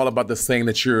it's just all about the saying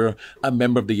that you're a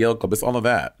member of the Yale Club. It's all of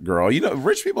that, girl. You know,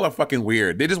 rich people are fucking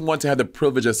weird. They just want to have the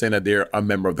privilege of saying that they're a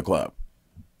member of the club.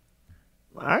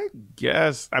 I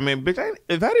guess. I mean, bitch,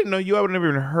 if I didn't know you, I would have never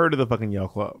even heard of the fucking Yale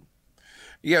Club.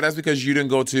 Yeah, that's because you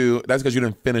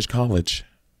didn't finish college.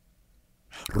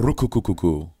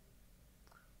 Rukukukuku.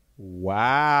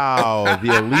 Wow, the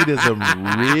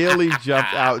elitism really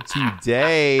jumped out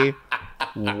today.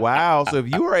 Wow. So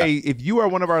if you are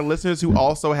one of our listeners who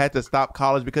also had to stop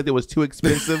college because it was too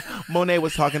expensive, Monet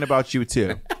was talking about you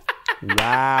too.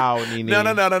 Wow, Nene. No.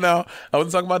 I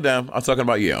wasn't talking about them. I was talking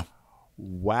about you.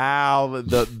 Wow,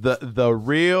 the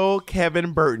real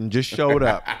Kevin Burton just showed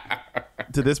up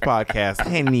to this podcast.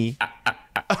 Henny.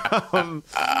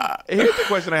 Here's the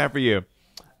question I have for you.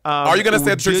 Are you going to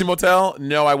stay at Trixie Motel?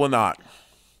 No, I will not.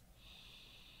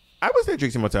 I would stay at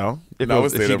Trixie Motel. I would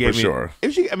stay there for sure.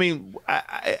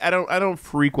 I don't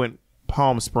frequent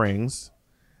Palm Springs.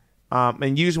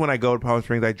 And usually when I go to Palm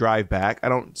Springs, I drive back. I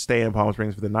don't stay in Palm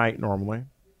Springs for the night normally.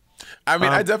 I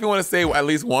mean, I definitely want to stay at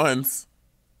least once.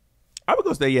 I would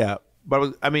go stay, yeah.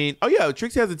 But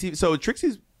Trixie has a TV. So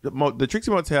the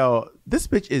Trixie Motel, this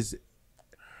bitch is...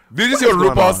 Did you see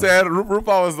what RuPaul said?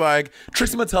 RuPaul was like,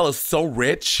 Trixie Motel is so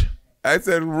rich. I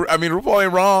said, RuPaul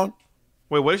ain't wrong.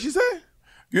 Wait, what did she say?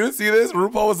 You didn't see this?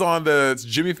 RuPaul was on the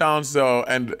Jimmy Fallon show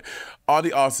and on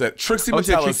the offset, Trixie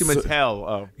Motel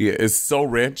is so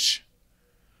rich.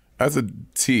 That's a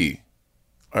T.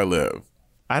 I live.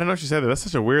 I don't know if she said that. That's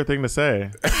such a weird thing to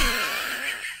say.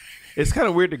 It's kind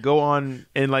of weird to go on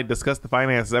and like discuss the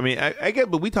finances. I mean, I get,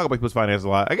 but we talk about people's finances a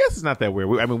lot. I guess it's not that weird.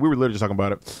 We were literally just talking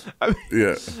about it.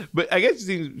 Yeah. But I guess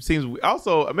it seems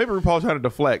also maybe RuPaul's trying to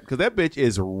deflect because that bitch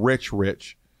is rich.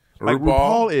 Like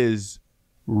RuPaul is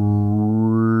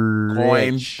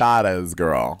Cointadas,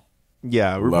 girl.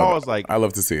 Yeah, RuPaul is like, I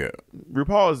love to see it.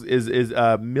 RuPaul is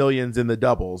millions in the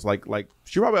doubles. Like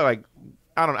she probably like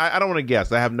I don't want to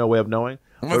guess. I have no way of knowing.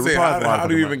 I'm gonna say, how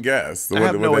do you even guess? I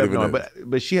have no way of knowing,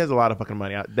 but she has a lot of fucking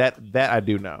money. That I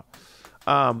do know.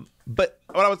 But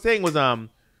what I was saying was,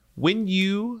 when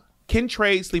you can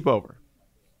trade sleepover.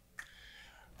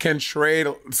 Can trade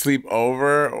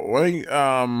sleepover?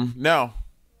 No.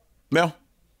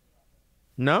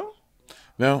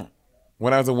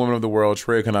 When I was a woman of the world,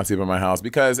 Trey could not sleep in my house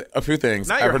because a few things.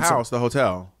 Not your house, the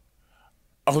hotel.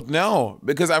 Oh no!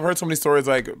 Because I've heard so many stories,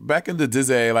 like back in the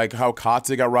Disney, like how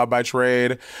Katya got robbed by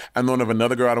Trade, and then of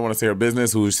another girl, I don't want to say her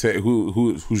business, who she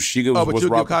was. Oh, but you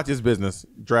give Katya's business,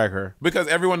 drag her because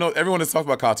everyone has talked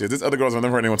about Katya. This other girls, I've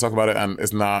never heard anyone talk about it, and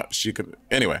it's not. She could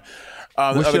anyway.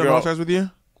 Was she on All Stars with you?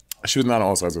 She was not on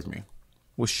All Stars with me.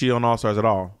 Was she on All Stars at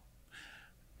all?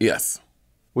 Yes.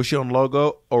 Was she on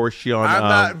Logo or was she on? I'm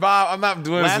not, Bob. I'm not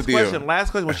doing this with you.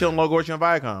 Last question. Was she on Logo or was she on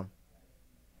Viacom?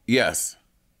 Yes.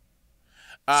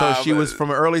 So she was from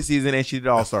an early season and she did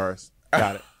All Stars.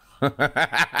 Got it.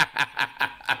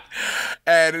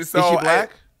 And so is she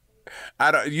black?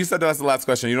 I don't. You said that's the last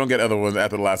question. You don't get other ones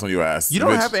after the last one you asked. You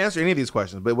don't have to answer any of these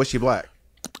questions. But was she black?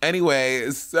 Anyway,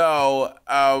 so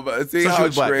she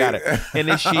was black. Got it. And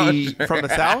is she from the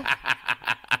South?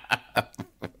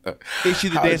 Is she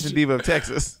the dancing diva of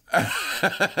Texas?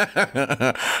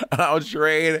 I'll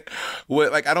trade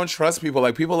with like I don't trust people.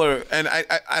 Like people are, and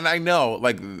I know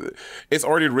like it's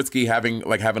already risky having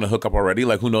a hookup already.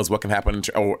 Like who knows what can happen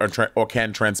or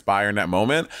can transpire in that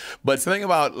moment. But something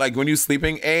about like when you're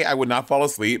sleeping, I would not fall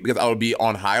asleep because I would be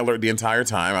on high alert the entire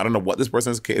time. I don't know what this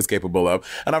person is capable of.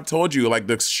 And I've told you like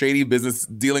the shady business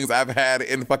dealings I've had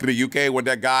in fucking the UK when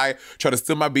that guy tried to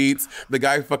steal my beats. The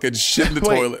guy fucking shit in the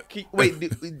toilet. Wait,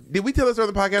 did we tell this on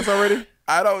the podcast already?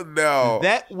 I don't know.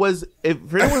 That was, if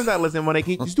for anyone who's not listening, Monet,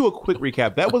 can you just do a quick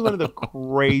recap? That was one of the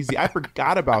crazy. I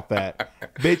forgot about that,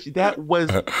 bitch. That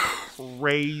was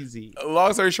crazy.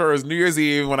 Long story short, it was New Year's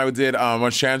Eve when I did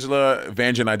when Shangela,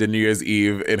 Vanjie, and I did New Year's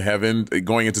Eve in heaven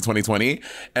going into 2020,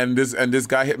 and this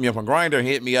guy hit me up on Grindr. He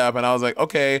hit me up, and I was like,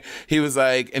 okay. He was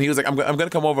like, I'm gonna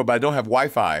come over, but I don't have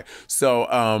Wi-Fi,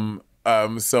 so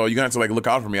so you're gonna have to like look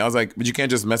out for me. I was like, but you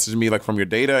can't just message me like from your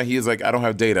data. He's like, I don't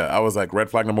have data. I was like, red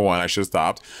flag number one. I should have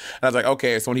stopped. And I was like,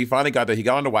 okay. So when he finally got there, he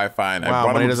got on the Wi-Fi, and I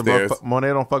brought him upstairs. Monet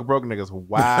don't fuck broke niggas.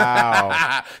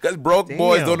 Wow. Because broke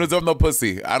boys don't deserve no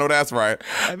pussy. I know that's right.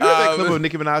 Have you heard that clip of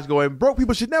Nicki Minaj going, broke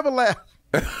people should never laugh?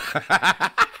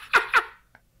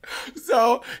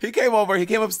 So he came over, he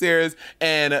came upstairs,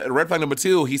 and red flag number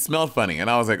two, he smelled funny. And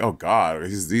I was like, oh God.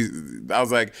 I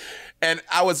was like, and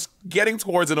I was getting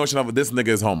towards the notion of this nigga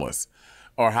is homeless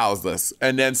or houseless.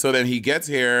 And then he gets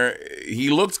here, he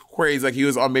looked crazy, like he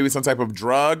was on maybe some type of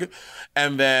drug.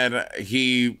 And then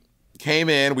he came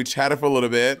in, we chatted for a little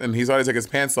bit, and he's already took his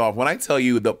pants off. When I tell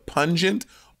you the pungent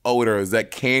odors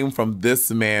that came from this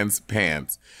man's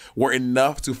pants were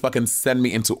enough to fucking send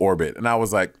me into orbit. And I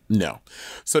was like, no.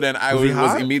 So then I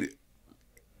was immediately...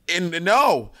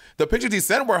 No, the pictures he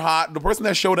sent were hot. The person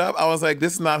that showed up, I was like,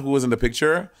 this is not who was in the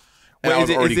picture. And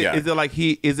Wait, is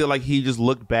it like he just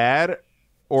looked bad,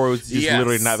 or was just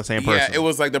literally not the same person? Yeah, it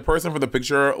was like the person from the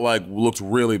picture like looked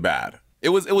really bad. It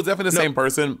was definitely the same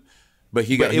person, but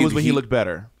it was when he looked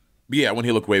better. Yeah, when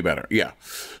he looked way better. Yeah.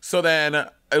 So then,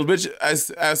 as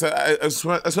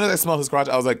soon as I smelled his crotch,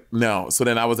 I was like, no. So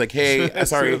then I was like, hey,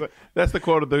 sorry. That's the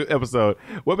quote of the episode.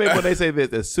 What made when they say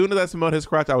this? As soon as I smelled his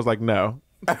crotch, I was like, no.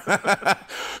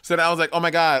 So then I was like, oh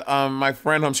my God, my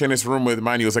friend I'm sharing this room with,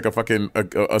 mind you, it's like a fucking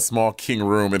a small king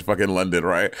room in fucking London,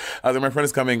 right? I was like, my friend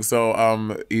is coming,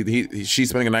 so she's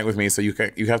spending a night with me, so you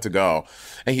have to go.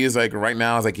 And he was like, right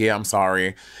now, I was like, yeah, I'm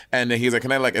sorry. And then he's like,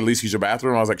 can I like at least use your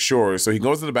bathroom? I was like, sure. So he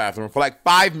goes to the bathroom for like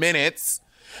 5 minutes.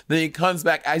 Then he comes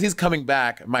back. As he's coming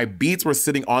back, my Beats were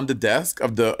sitting on the desk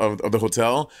of the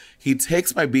hotel. He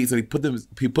takes my Beats and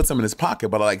he puts them in his pocket.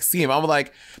 But I like see him. I'm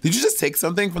like, did you just take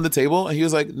something from the table? And he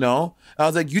was like, no. I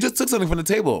was like, you just took something from the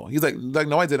table. He's like,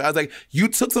 no, I didn't. I was like, you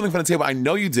took something from the table. I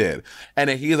know you did. And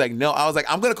then he's like, no. I was like,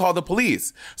 I'm gonna call the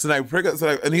police. So then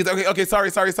and he's like, okay,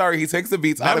 sorry. He takes the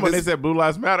Beats out of his. They said Blue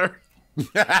Lives Matter.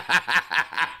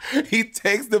 He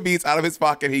takes the Beats out of his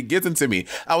pocket. He gives them to me.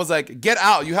 I was like, get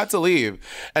out. You have to leave.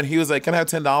 And he was like, can I have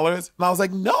 $10? And I was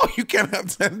like, no, you can't have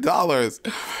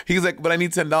 $10. He's like, but I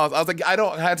need $10. I was like, I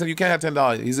don't have $10. You can't have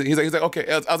 $10. He's like, okay.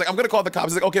 I was like, I'm going to call the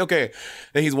cops. He's like, okay.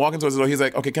 And he's walking towards the door. He's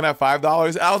like, okay, can I have $5?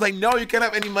 And I was like, no, you can't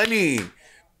have any money.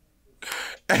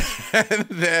 And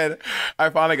then I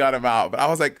finally got him out. But I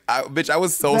was like, bitch, I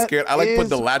was so scared. I like put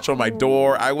the latch on my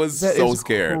door. I was so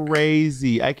scared.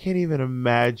 Crazy. I can't even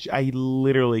imagine. I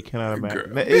literally cannot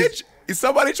imagine. Bitch,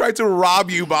 somebody tried to rob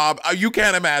you, Bob. You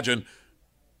can't imagine.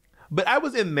 But I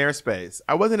was in their space.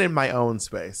 I wasn't in my own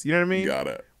space. You know what I mean? Got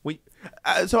it.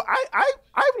 So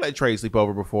I've let Trey sleep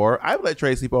over before. I've let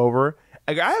Trey sleep over.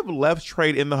 Like, I have left Trey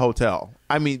in the hotel.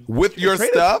 I mean, with your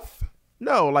stuff?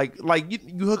 No, like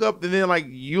you hook up and then like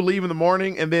you leave in the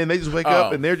morning and then they just wake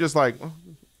up and they're just like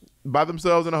by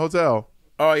themselves in a hotel.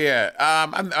 Oh yeah,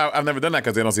 I've never done that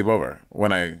because they don't sleep over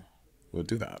when I would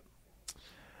do that.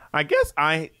 I guess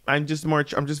I'm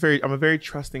a very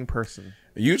trusting person.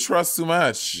 You trust too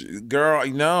much, girl.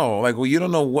 No, like, well, you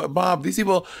don't know what, Bob. These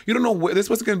people, you don't know what this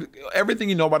person can. Everything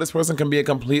you know about this person can be a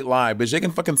complete lie, bitch. They can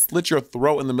fucking slit your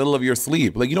throat in the middle of your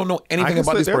sleep. Like, you don't know anything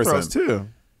about this person. Throats too.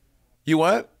 You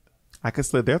what? I could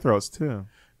slit their throats too.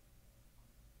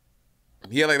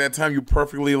 Yeah, like that time you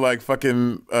perfectly like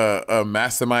fucking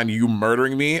mastermind you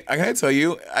murdering me. I gotta tell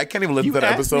you, I can't even listen to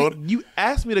that episode. You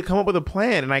asked me to come up with a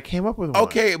plan, and I came up with one.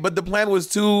 Okay, but the plan was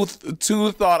too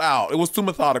thought out. It was too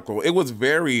methodical. It was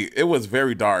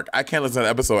very dark. I can't listen to that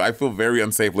episode. I feel very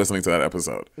unsafe listening to that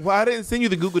episode. Well, I didn't send you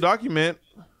the Google document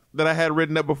that I had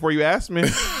written up before you asked me.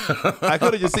 I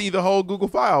could have just sent you the whole Google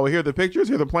file. Here are the pictures.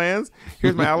 Here are the plans.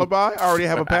 Here's my alibi. I already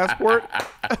have a passport.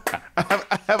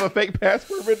 I have a fake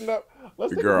passport written up.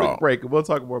 Let's take a quick break, and we'll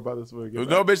talk more about this when we get back.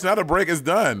 No, bitch, not a break. It's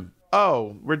done.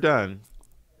 Oh, we're done.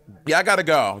 Yeah, I gotta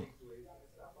go.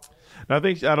 I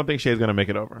don't think Shay's gonna make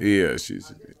it over. Yeah,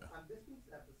 she's.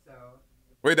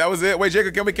 Wait, that was it. Wait,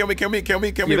 Jacob, can we wrap it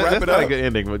up? That's not a good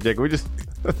ending, but Jacob,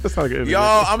 that's not a good ending.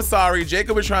 Y'all, I'm sorry.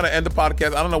 Jacob is trying to end the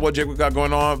podcast. I don't know what Jacob got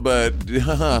going on, but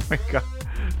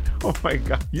oh my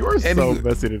god, you are so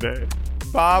messy today.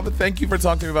 Bob, thank you for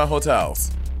talking to me about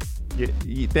hotels.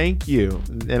 Thank you,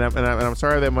 and I'm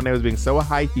sorry that Monet was being so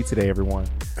hypey today, everyone.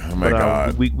 Oh my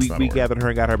god, we gathered her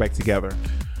and got her back together.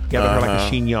 Gathered her like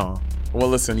a chignon. Well,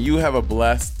 listen, you have a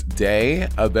blessed day,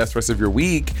 a best rest of your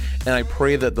week, and I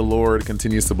pray that the Lord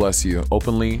continues to bless you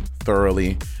openly,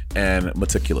 thoroughly, and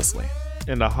meticulously.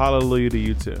 And a hallelujah to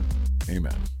you too.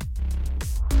 Amen.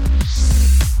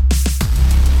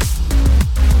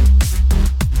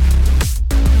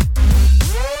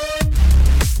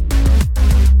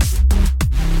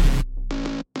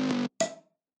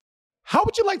 How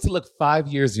would you like to look 5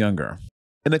 years younger?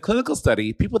 In a clinical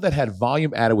study, people that had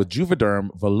volume added with Juvederm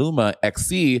Voluma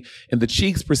XC in the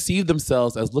cheeks perceived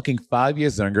themselves as looking 5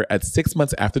 years younger at 6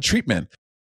 months after treatment.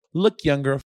 Look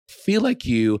younger, feel like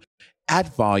you,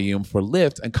 add volume for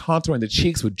lift and contour in the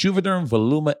cheeks with Juvederm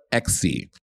Voluma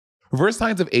XC. Reverse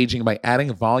signs of aging by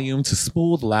adding volume to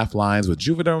smooth laugh lines with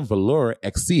Juvederm Volure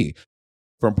XC.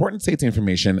 For important safety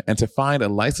information and to find a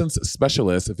licensed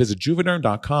specialist, visit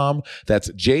juvederm.com. That's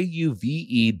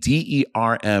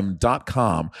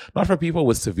JUVEDERM.com. Not for people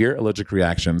with severe allergic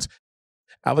reactions,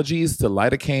 allergies to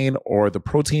lidocaine, or the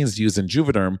proteins used in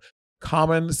Juvederm.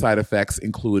 Common side effects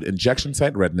include injection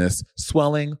site redness,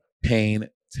 swelling, pain,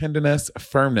 tenderness,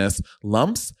 firmness,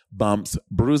 lumps, bumps,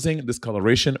 bruising,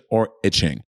 discoloration, or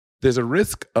itching. There's a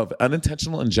risk of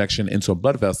unintentional injection into a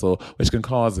blood vessel, which can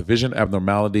cause vision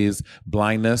abnormalities,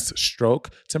 blindness, stroke,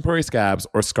 temporary scabs,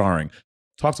 or scarring.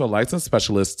 Talk to a licensed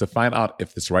specialist to find out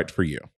if it's right for you.